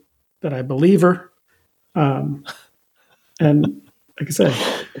sure that I believe her. And like I said,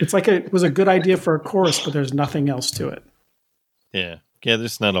 it's like it was a good idea for a chorus, but there's nothing else to it. Yeah.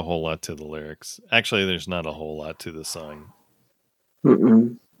 There's not a whole lot to the lyrics. Actually, there's not a whole lot to the song.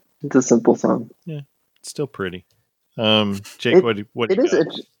 Mm-mm. It's a simple song. It's still pretty. Jake, what do It you is.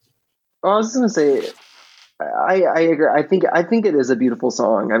 got? I was just gonna say, I agree. I think it is a beautiful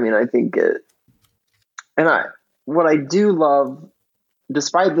song. I mean, I think it, and what I do love,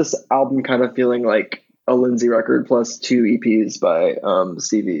 despite this album kind of feeling like a Lindsay record plus 2 EPs by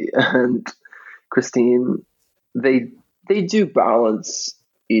Stevie and Christine, they do balance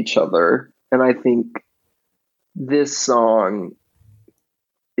each other, and I think this song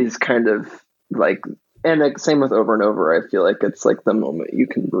is kind of like, and same with Over and Over. I feel like it's like the moment you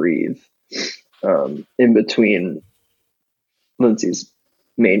can breathe in between Lindsay's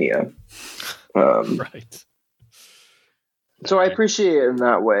mania. Right. So I appreciate it in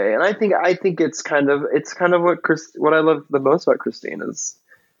that way, and I think it's kind of what I love the most about Christine is,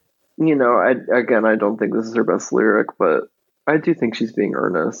 I don't think this is her best lyric, but I do think she's being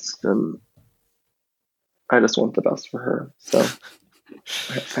earnest, and I just want the best for her. So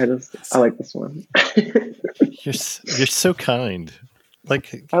I like this one. You're so kind.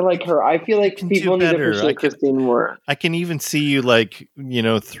 Like, I like her. I feel like can do people need to better. appreciate Christine more. I can even see you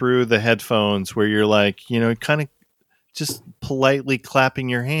through the headphones where you're like, kind of just politely clapping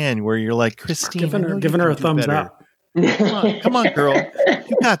your hand where you're like, Christine, Giving her a thumbs up. Come on, girl.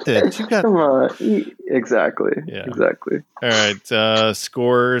 You got this. Come on. Exactly. Yeah. Exactly. All right.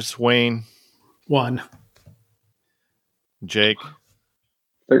 Scores, Wayne, 1. Jake,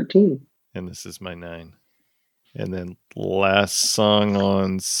 13. and this is my 9. And then last song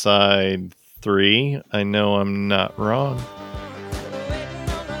on side 3, I Know I'm Not Wrong. Waiting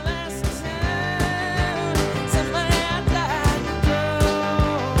on the last time, somebody I'd like to go.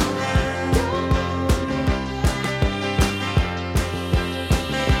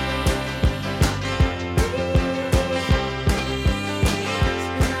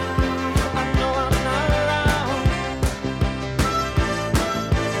 I know I'm not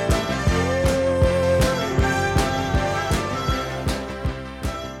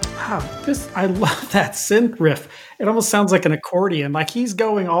Wow, I love that synth riff. It almost sounds like an accordion. Like he's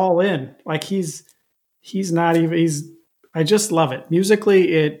going all in. Like he's not even. I just love it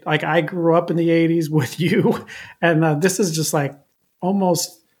musically. Like I grew up in the '80s with you, and this is just like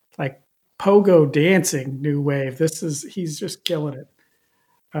almost like pogo dancing new wave. He's just killing it.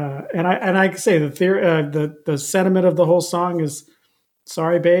 And I can say the sentiment of the whole song is,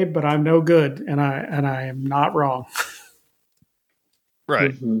 "Sorry, babe, but I'm no good, and I am not wrong."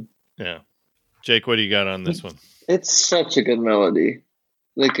 Right. Mhm. Yeah. Jake, what do you got on this one? It's such a good melody.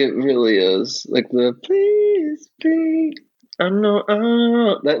 Like it really is. Like the please, please, I know,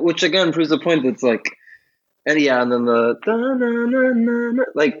 that, which again proves the point that's like, and then the da, na, na, na, na,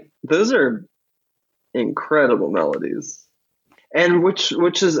 like those are incredible melodies. And which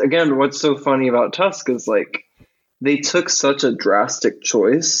is again what's so funny about Tusk is like they took such a drastic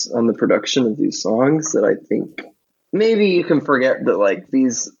choice on the production of these songs that I think maybe you can forget that like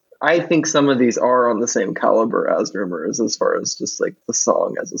these. I think some of these are on the same caliber as Rumors as far as just like the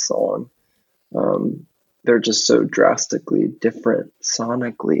song as a song. They're just so drastically different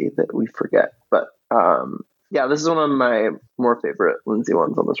sonically that we forget. But this is one of my more favorite Lindsay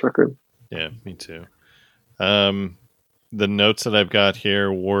ones on this record. Yeah, me too. The notes that I've got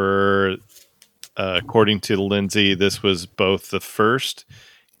here were, according to Lindsay, this was both the first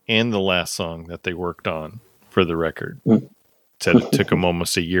and the last song that they worked on for the record. Said it took them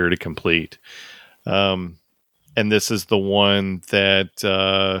almost a year to complete. And this is the one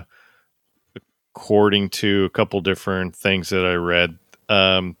that, according to a couple different things that I read,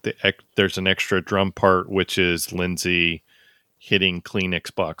 there's an extra drum part, which is Lindsay hitting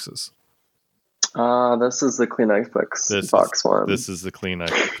Kleenex boxes. This is the Kleenex box one. This is the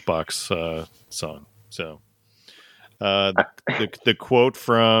Kleenex box song. So the quote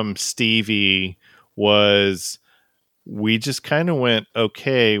from Stevie was, we just kind of went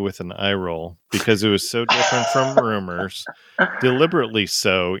okay with an eye roll because it was so different from Rumors, deliberately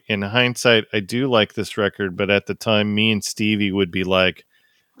so. In hindsight, I do like this record, but at the time, me and Stevie would be like,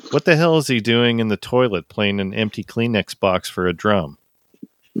 what the hell is he doing in the toilet playing an empty Kleenex box for a drum?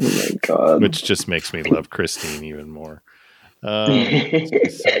 Oh my God. Which just makes me love Christine even more.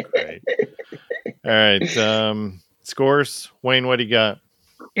 It's so great. All right. Scores. Wayne, what do you got?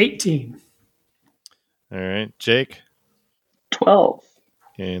 18. All right. Jake? 12.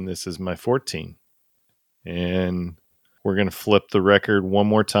 And this is my 14. And we're going to flip the record one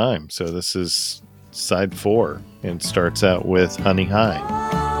more time. So this is side 4 and starts out with Honey High.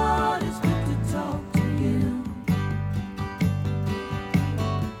 Lord, it's good to talk to you.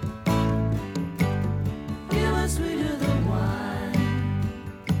 You are sweeter than wine.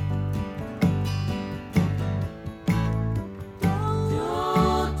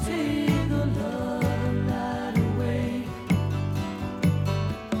 Don't take the love light away.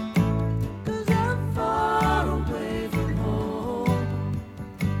 'Cause I'm far away from home.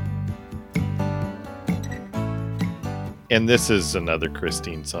 And this is another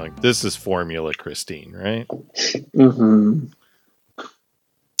Christine song. This is Formula Christine, right? Mm-hmm.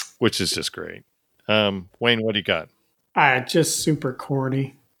 Which is just great. Wayne, what do you got? Just super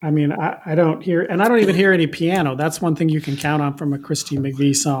corny. I mean, I don't hear, and I don't even hear any piano. That's one thing you can count on from a Christine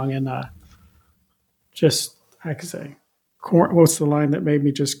McVie song. And just, I could say, what's the line that made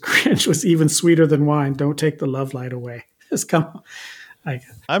me just cringe? Was even sweeter than wine. Don't take the love light away. Just come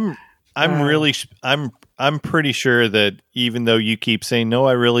on. I'm pretty sure that even though you keep saying no,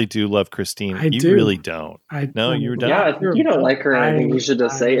 I really do love Christine. I You do. really don't. No, you don't. Yeah, if you don't like her, I think you should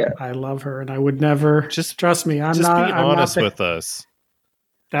just say it. I love her, and I would never. Just trust me. I'm Just not. be I'm not honest the- with us.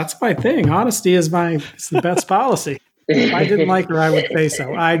 That's my thing. Honesty is it's the best policy. If I didn't like her, I would say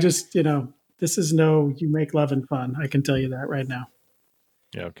so. I just, this is you make love and fun. I can tell you that right now.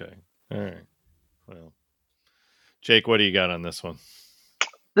 Yeah, okay. All right. Well, Jake, what do you got on this one?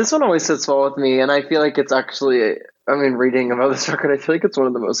 This one always sits well with me, and I feel like it's actually, reading about this record, I feel like it's one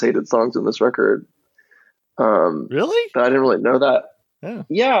of the most hated songs in this record. Really? But I didn't really know that. Yeah.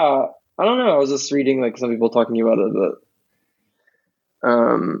 Yeah, I don't know. I was just reading like some people talking about it, but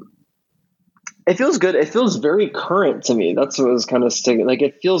it feels good. It feels very current to me. That's what was kind of sticking. Like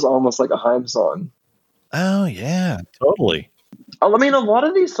it feels almost like a Haim song. Oh yeah, totally. I mean, a lot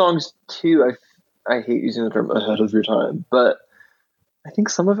of these songs too. I hate using the term ahead of your time, but I think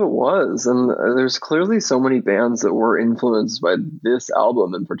some of it was, and there's clearly so many bands that were influenced by this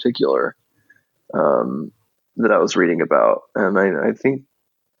album in particular that I was reading about, and I think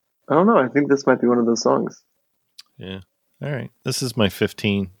I don't know. I think this might be one of those songs. Yeah. All right. This is my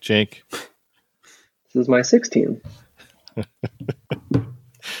 15. Jake. This is my 16.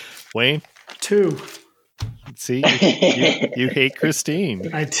 Wayne. 2. See, you hate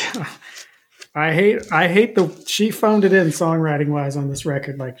Christine. I hate she phoned it in songwriting wise on this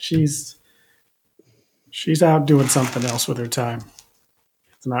record. Like she's out doing something else with her time.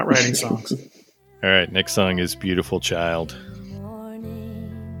 It's not writing songs. All right. Next song is Beautiful Child.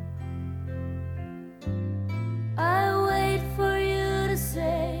 Morning, I wait for you to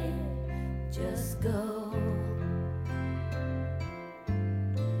say, just go.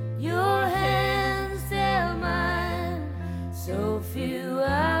 Your hands tell mine, so few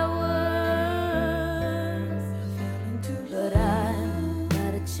hours, but I'm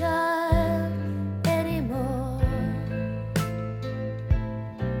not a child anymore.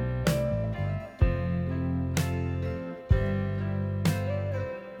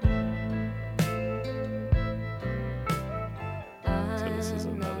 So this is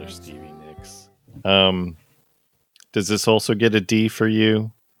another Stevie Nicks. Does this also get a D for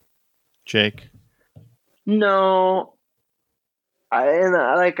you, Jake? No,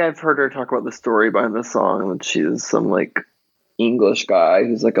 I've heard her talk about the story behind the song that she's some like English guy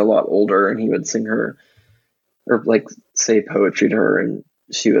who's like a lot older, and he would sing her or like say poetry to her, and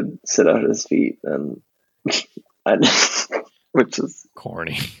she would sit at his feet, and which is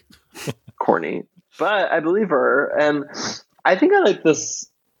Corny. corny, but I believe her, and I think I like this.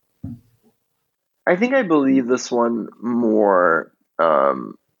 I think I believe this one more,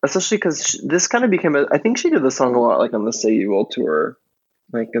 especially because this kind of became I think she did the song a lot, like on the Say You Will tour,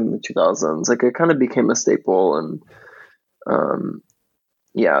 like in the 2000s. Like it kind of became a staple, and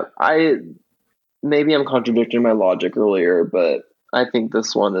yeah, maybe I'm contradicting my logic earlier, but I think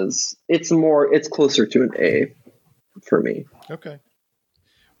this one it's closer to an A for me. Okay.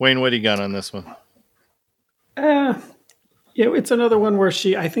 Wayne, what do you got on this one? Yeah, it's another one where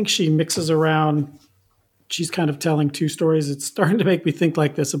I think she mixes around she's kind of telling two stories. It's starting to make me think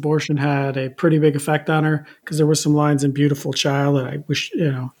like this abortion had a pretty big effect on her, because there were some lines in Beautiful Child that I wish,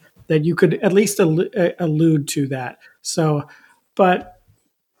 that you could at least allude to that. So, but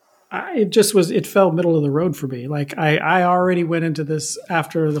it fell middle of the road for me. Like I already went into this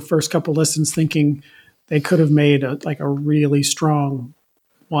after the first couple listens thinking they could have made a really strong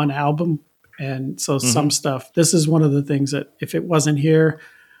one album. And so some stuff, this is one of the things that if it wasn't here,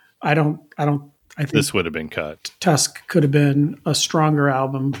 I think This would have been cut. Tusk could have been a stronger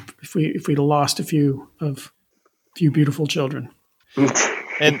album if we'd lost a few beautiful children.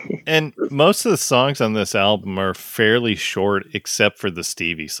 And most of the songs on this album are fairly short, except for the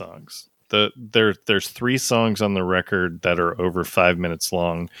Stevie songs. There's 3 songs on the record that are over 5 minutes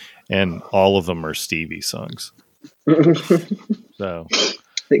long, and all of them are Stevie songs. So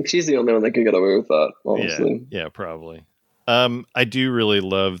I think she's the only one that could get away with that, honestly. yeah, probably. I do really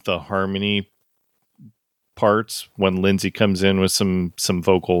love the harmony parts when Lindsay comes in with some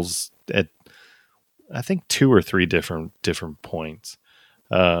vocals at I think 2 or 3 different points.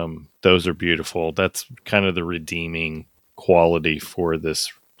 Those are beautiful. That's kind of the redeeming quality for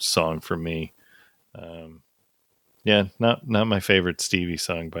this song for me. Yeah, not my favorite Stevie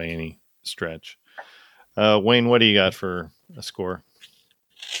song by any stretch. Wayne, what do you got for a score?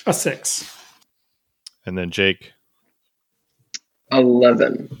 A 6. And then Jake?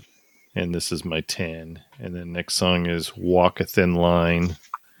 11. And this is my 10. And then next song is Walk a Thin Line,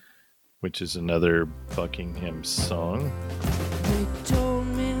 which is another Buckingham song. They told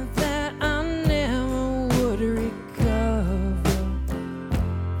me that I never would recover.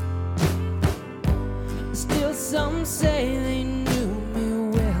 Still, some say they knew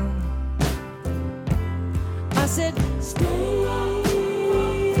me well. I said, stay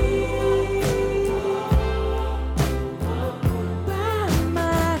by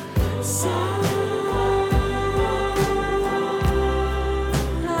my side.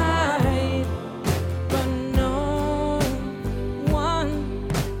 But no one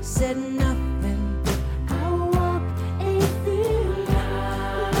said nothing. I walk a thin line.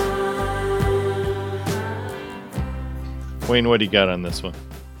 Wayne, what do you got on this one?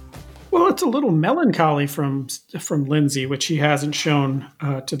 Well, it's a little melancholy from Lindsay, which he hasn't shown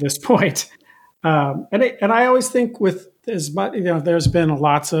to this point. And I always think with as much, there's been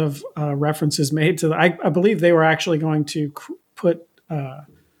lots of references made to. I believe they were actually going to put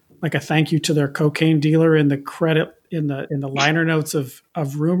like a thank you to their cocaine dealer in the credit in the liner notes of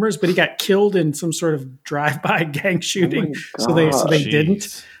Rumors, but he got killed in some sort of drive-by gang shooting, so they didn't.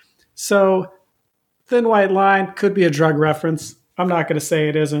 Jeez. So Thin White Line could be a drug reference. I'm not going to say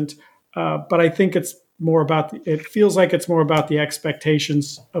it isn't, but I think it's more about. It feels like it's more about the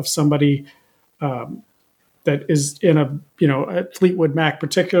expectations of somebody that is in at Fleetwood Mac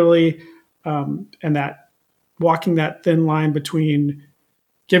particularly, and that walking that thin line between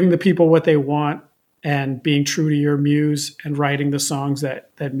giving the people what they want and being true to your muse and writing the songs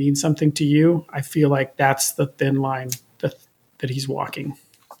that mean something to you. I feel like that's the thin line that he's walking.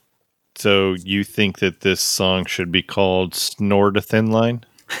 So you think that this song should be called Snort a Thin Line?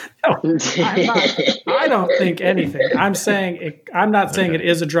 No, I don't think anything. I'm saying I'm not saying it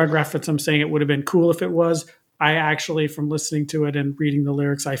is a drug reference. I'm saying it would have been cool if it was. I actually, from listening to it and reading the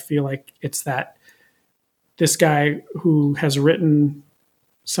lyrics, I feel like it's that this guy who has written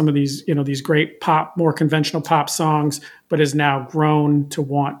some of these, these great pop, more conventional pop songs, but has now grown to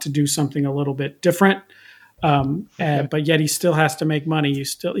want to do something a little bit different. But yet he still has to make money. You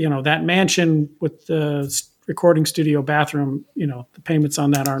still, that mansion with the recording studio bathroom, the payments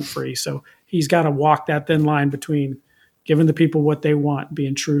on that aren't free. So he's got to walk that thin line between giving the people what they want,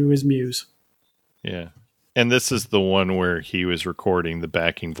 being true to his muse. Yeah. And this is the one where he was recording the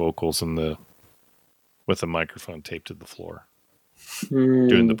backing vocals with a microphone taped to the floor,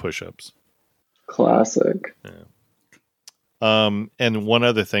 doing the push-ups. Classic. And one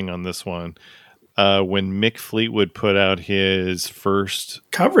other thing on this one, when Mick Fleetwood put out his first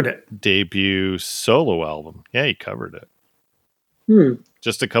Covered it. debut solo album, he covered it.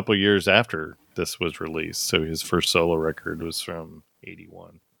 Just a couple years after this was released. So his first solo record was from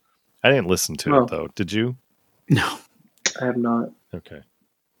 81. I didn't listen to it though. Did you? No, I have not. Okay.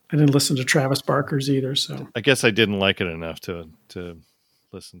 I didn't listen to Travis Barker's either. So I guess I didn't like it enough to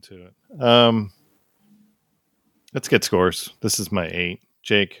listen to it. Let's get scores. This is my 8.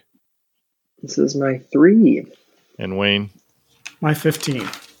 Jake This is my 3. and Wayne. my 15.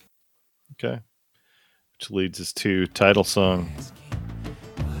 Okay. Which leads us to title song.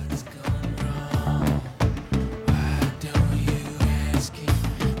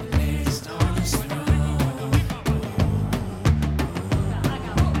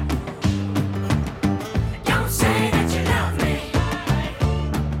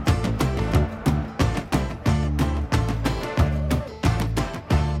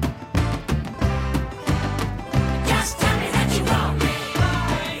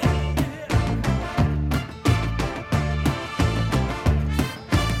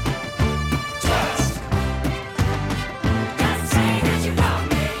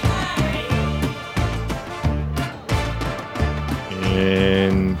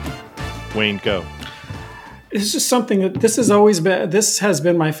 Wayne, go. It's just something that this has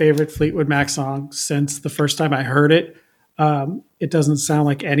been my favorite Fleetwood Mac song since the first time I heard it. It doesn't sound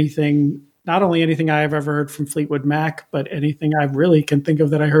like anything, not only anything I've ever heard from Fleetwood Mac, but anything I really can think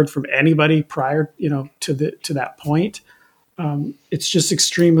of that I heard from anybody prior, to that point. It's just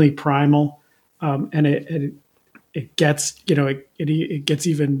extremely primal, and it gets, it gets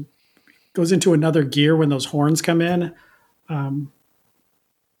even goes into another gear when those horns come in.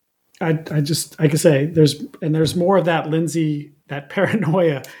 I just, like I say, there's more of that Lindsay, that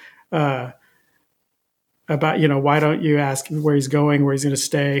paranoia about, why don't you ask him where he's going, where he's going to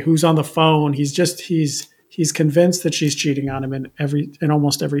stay, who's on the phone. He's convinced that she's cheating on him in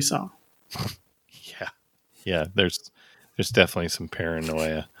almost every song. Yeah. There's definitely some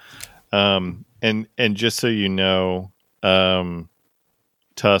paranoia. And just so you know,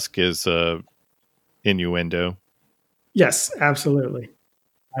 Tusk is innuendo. Yes, absolutely.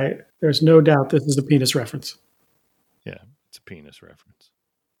 There's no doubt this is a penis reference. Yeah, it's a penis reference.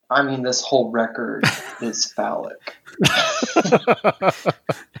 I mean, this whole record is phallic.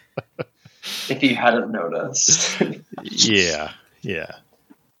 If you hadn't noticed. Yeah.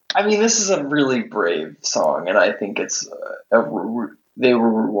 I mean, this is a really brave song, and I think it's they were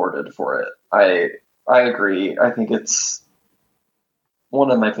rewarded for it. I agree. I think it's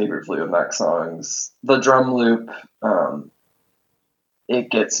one of my favorite Fleetwood Mac songs. The drum loop, it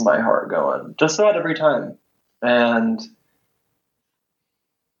gets my heart going just about every time. And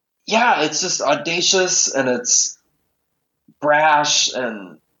yeah, it's just audacious and it's brash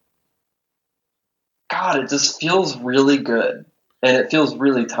and God, it just feels really good. And it feels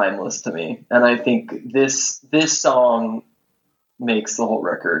really timeless to me. And I think this song makes the whole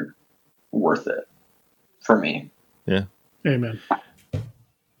record worth it for me. Yeah. Amen.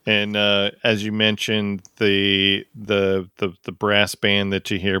 And as you mentioned, the brass band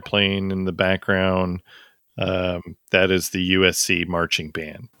that you hear playing in the background, that is the USC marching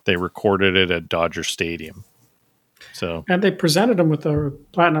band. They recorded it at Dodger Stadium. So, and they presented them with a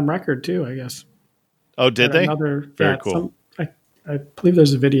platinum record too, I guess. Oh, did they? Very cool. I believe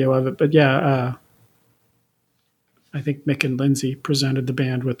there's a video of it, but yeah, I think Mick and Lindsay presented the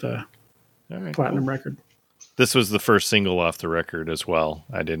band with a platinum record. This was the first single off the record as well.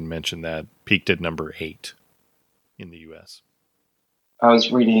 I didn't mention that. Peaked at number 8 in the U.S. I was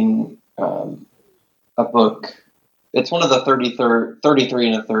reading a book. It's one of the 33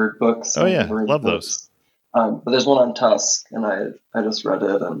 and a third books. Oh, yeah. Love those. But there's one on Tusk, and I just read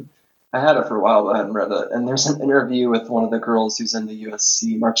it, and I had it for a while, but I hadn't read it. And there's an interview with one of the girls who's in the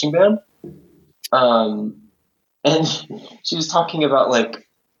USC marching band. And she was talking about, like,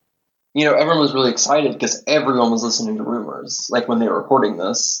 everyone was really excited because everyone was listening to Rumors, like, when they were recording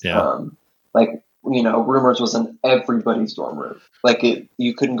this. Yeah. Rumors was in everybody's dorm room. Like,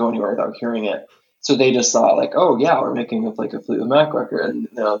 you couldn't go anywhere without hearing it. So they just thought, like, oh, yeah, we're making a Fleetwood Mac record. And,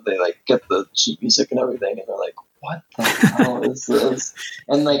 they, like, get the sheet music and everything. And they're like, what the hell is this?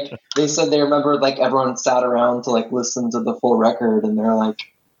 And, like, they said they remembered, like, everyone sat around to, like, listen to the full record. And they're like,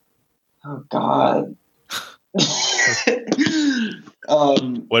 oh, God.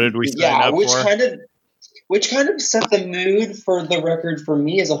 What did we sign up for? Which kind of set the mood for the record for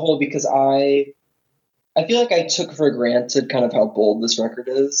me as a whole, because I feel like I took for granted kind of how bold this record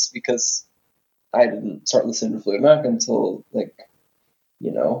is, because I didn't start listening to Fleetwood Mac until, like,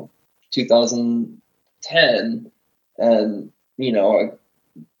 2010, and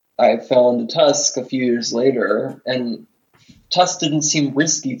I fell into Tusk a few years later, and Tusk didn't seem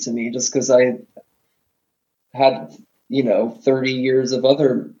risky to me just because I had 30 years of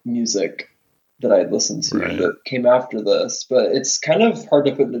other music that I'd listened to that came after this. But it's kind of hard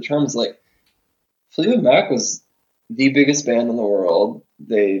to put into terms. Like, Fleetwood Mac was the biggest band in the world.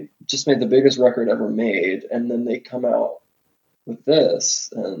 They just made the biggest record ever made, and then they come out with this,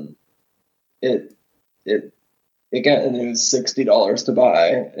 and it was $60 to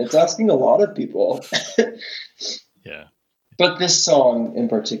buy. It's asking a lot of people. Yeah. But this song in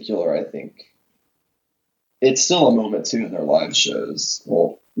particular, I think it's still a moment too in their live shows.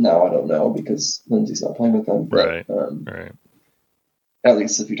 Well, now I don't know because Lindsay's not playing with them. But, right. At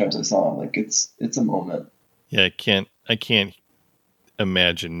least a few times I saw him, like it's a moment. Yeah, I can't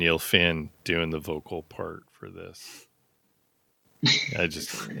imagine Neil Finn doing the vocal part for this.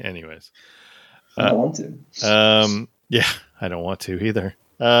 Anyways. I don't want to. Yeah, I don't want to either.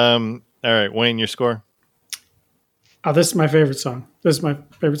 All right, Wayne, your score? Oh, this is my favorite song. This is my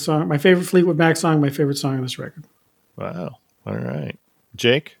favorite song. My favorite Fleetwood Mac song. My favorite song on this record. Wow. All right,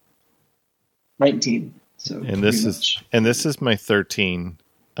 Jake. 19. So and this is my 13.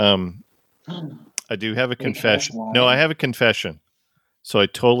 I do have a confession. No, I have a confession. So I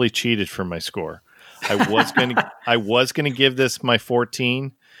totally cheated for my score. I was gonna give this my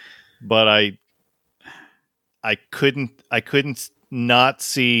 14, but I couldn't not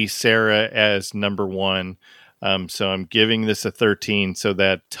see Sarah as number one. So I'm giving this a 13 so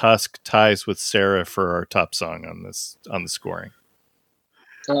that Tusk ties with Sarah for our top song on the scoring.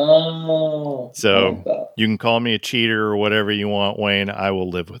 Oh, I So like that. you can call me a cheater or whatever you want, Wayne. I will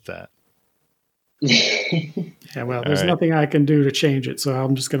live with that. Yeah, well, there's right. nothing I can do to change it, so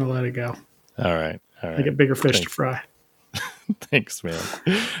I'm just going to let it go. All right. I get bigger fish to Thanks. fry. Thanks, man.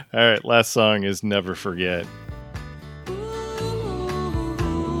 All right. Last song is Never Forget.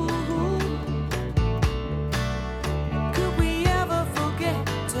 Could we ever forget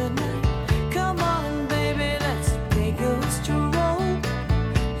tonight? Come on, baby, let's take a stroll.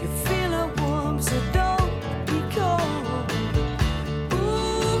 You feel it warm, so don't be cold.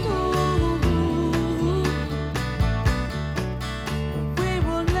 We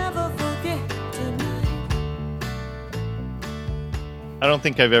will never forget tonight. I don't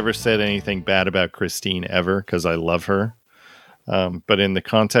think I've ever said anything bad about Christine ever because I love her. But in the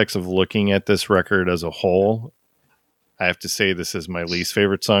context of looking at this record as a whole, I have to say this is my least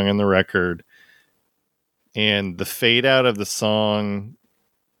favorite song on the record. And the fade out of the song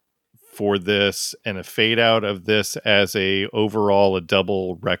for this and a fade out of this as a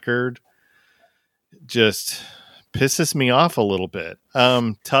double record just pisses me off a little bit.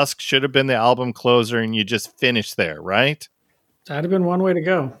 Tusk should have been the album closer and you just finished there, right? That'd have been one way to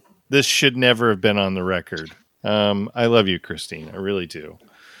go. This should never have been on the record. I love you, Christine. I really do.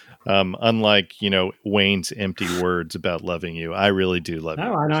 Unlike, Wayne's empty words about loving you. I really do love you.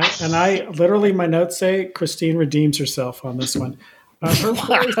 No, and I literally, my notes say Christine redeems herself on this one. Her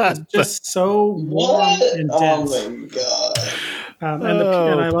voice is just so warm and dense. Oh my god.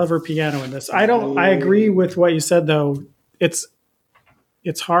 And I love her piano in this. I agree with what you said though. It's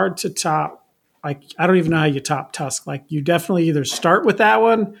hard to top. Like, I don't even know how you top Tusk. Like, you definitely either start with that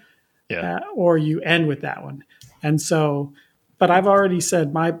one, or you end with that one. And so, but I've already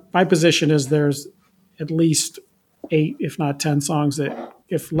said my position is there's at least 8, if not 10 songs that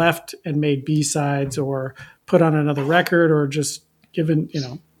if left and made B-sides or put on another record or just given,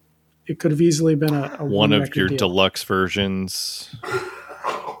 it could have easily been a one of your deal. deluxe versions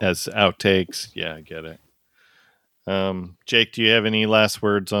as outtakes. Yeah, I get it. Jake, do you have any last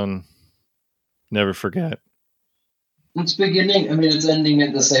words on Never Forget? It's beginning. I mean, it's ending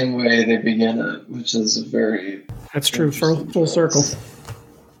it the same way they began it, which is a very. That's true. Full circle.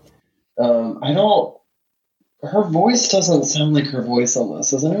 I don't. Her voice doesn't sound like her voice on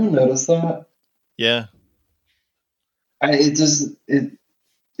this. Has anyone noticed that? Yeah. It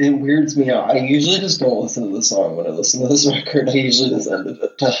weirds me out. I usually just don't listen to the song when I listen to this record. I usually just end it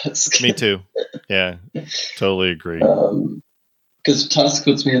at Tusk. Me too. Yeah, totally agree. Because Tusk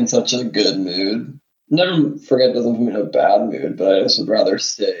puts me in such a good mood. Never Forget doesn't put me in a bad mood, but I just would rather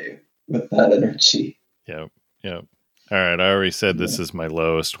stay with that energy. Yep. All right, I already said this is my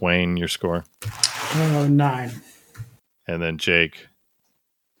lowest. Wayne, your score? 9. And then Jake?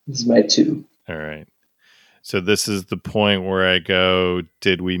 This is my 2. All right. So this is the point where I go,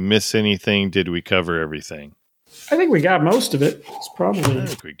 did we miss anything? Did we cover everything? I think we got most of it. It's probably. I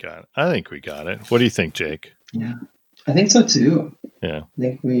think we got it. What do you think, Jake? Yeah, I think so too. Yeah. I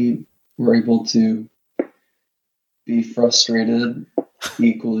think we were able to be frustrated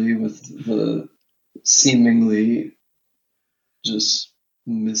equally with the seemingly just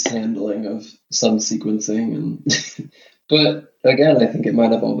mishandling of some sequencing, and but again, I think it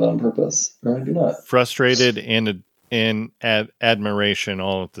might have all been on purpose, or maybe not. Frustrated and admiration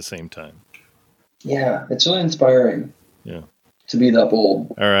all at the same time. Yeah, it's really inspiring. Yeah. To be that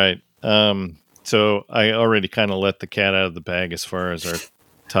bold. All right. So I already kind of let the cat out of the bag as far as our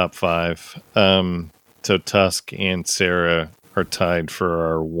top 5. So Tusk and Sarah are tied for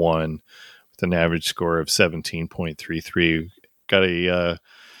our 1 with an average score of 17.33. Got a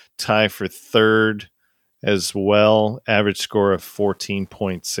tie for 3rd as well. Average score of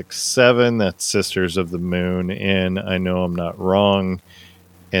 14.67. That's Sisters of the Moon and I Know I'm Not Wrong.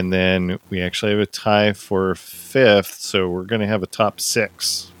 And then we actually have a tie for 5th. So we're going to have a top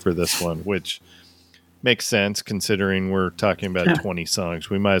 6 for this one, which makes sense considering we're talking about 20 songs.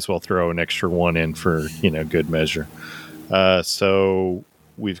 We might as well throw an extra one in for, good measure. So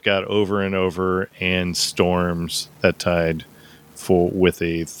we've got Over and Over and Storms that tied with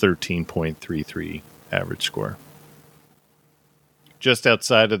a 13.33 average score. Just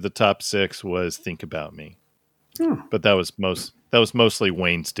outside of the top 6 was Think About Me. But that was mostly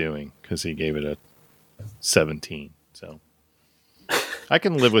Wayne's doing because he gave it a 17. So I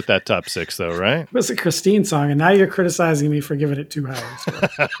can live with that top 6, though, right? It was a Christine song, and now you're criticizing me for giving it too high.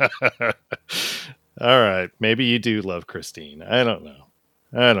 So. All right. Maybe you do love Christine. I don't know.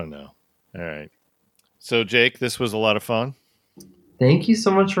 All right. So, Jake, this was a lot of fun. Thank you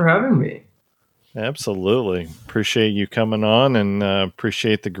so much for having me. Absolutely. Appreciate you coming on, and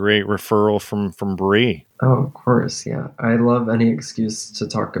appreciate the great referral from Bree. Oh, of course, yeah. I love any excuse to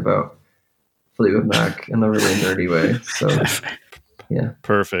talk about Fleetwood Mac in a really nerdy way. So, yeah.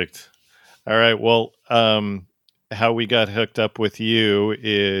 Perfect. All right. Well, how we got hooked up with you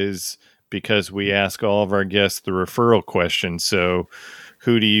is because we ask all of our guests the referral question. So,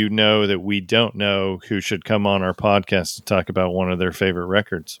 who do you know that we don't know who should come on our podcast to talk about one of their favorite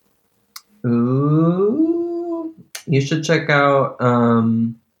records? Ooh, you should check out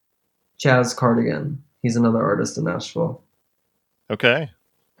Chaz Cardigan. He's another artist in Nashville. Okay.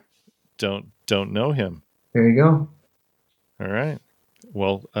 Don't know him. There you go. All right.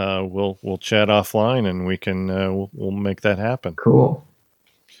 Well, we'll chat offline, and we can we'll make that happen. Cool.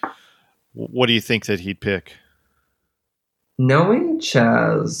 What do you think that he'd pick? Knowing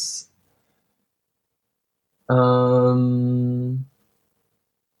Chaz,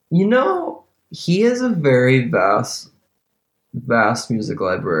 he has a very vast music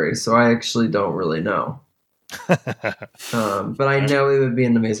library, so I actually don't really know. But I know it would be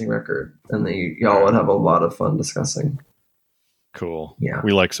an amazing record, and that y'all would have a lot of fun discussing. Cool. Yeah.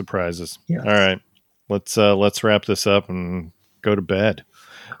 We like surprises. Yes. All right. Let's wrap this up and go to bed.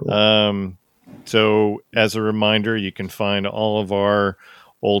 Cool. So as a reminder, you can find all of our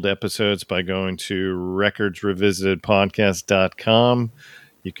old episodes by going to recordsrevisitedpodcast.com.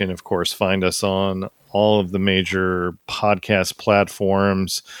 You can, of course, find us on all of the major podcast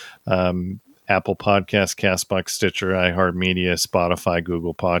platforms, Apple Podcasts, CastBox, Stitcher, iHeartMedia, Spotify,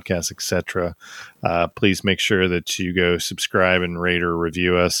 Google Podcasts, etc. Please make sure that you go subscribe and rate or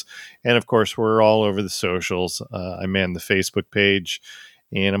review us. And, of course, we're all over the socials. I man the Facebook page,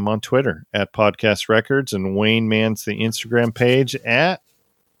 and I'm on Twitter at Podcast Records, and Wayne mans the Instagram page at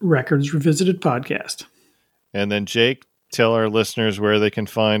Records Revisited Podcast. And then, Jake, tell our listeners where they can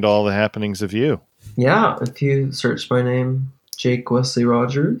find all the happenings of you. Yeah, if you search my name, Jake Wesley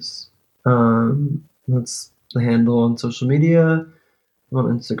Rogers, that's the handle on social media. I'm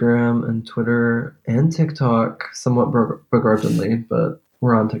on Instagram and Twitter and TikTok, somewhat begrudgingly, but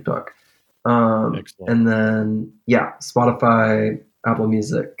we're on TikTok. Excellent. And then, yeah, Spotify, Apple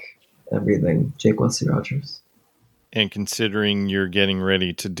Music, everything. Jake Wesley Rogers. And considering you're getting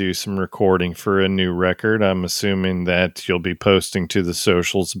ready to do some recording for a new record, I'm assuming that you'll be posting to the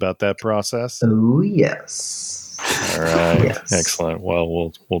socials about that process. Oh, yes. All right. Yes. Excellent.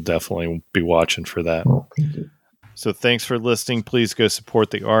 Well, we'll definitely be watching for that. Well, thank you. So thanks for listening. Please go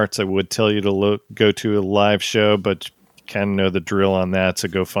support the arts. I would tell you to go to a live show, but you kind of know the drill on that. So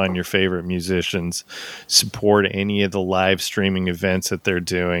go find your favorite musicians, support any of the live streaming events that they're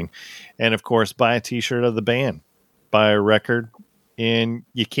doing. And of course, buy a t-shirt of the band, buy a record. And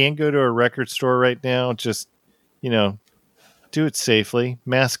you can't go to a record store right now. Just, do it safely,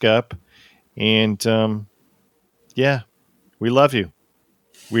 mask up. And, yeah, we love you.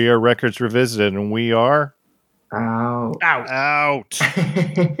 We are Records Revisited, and we are Ow. out.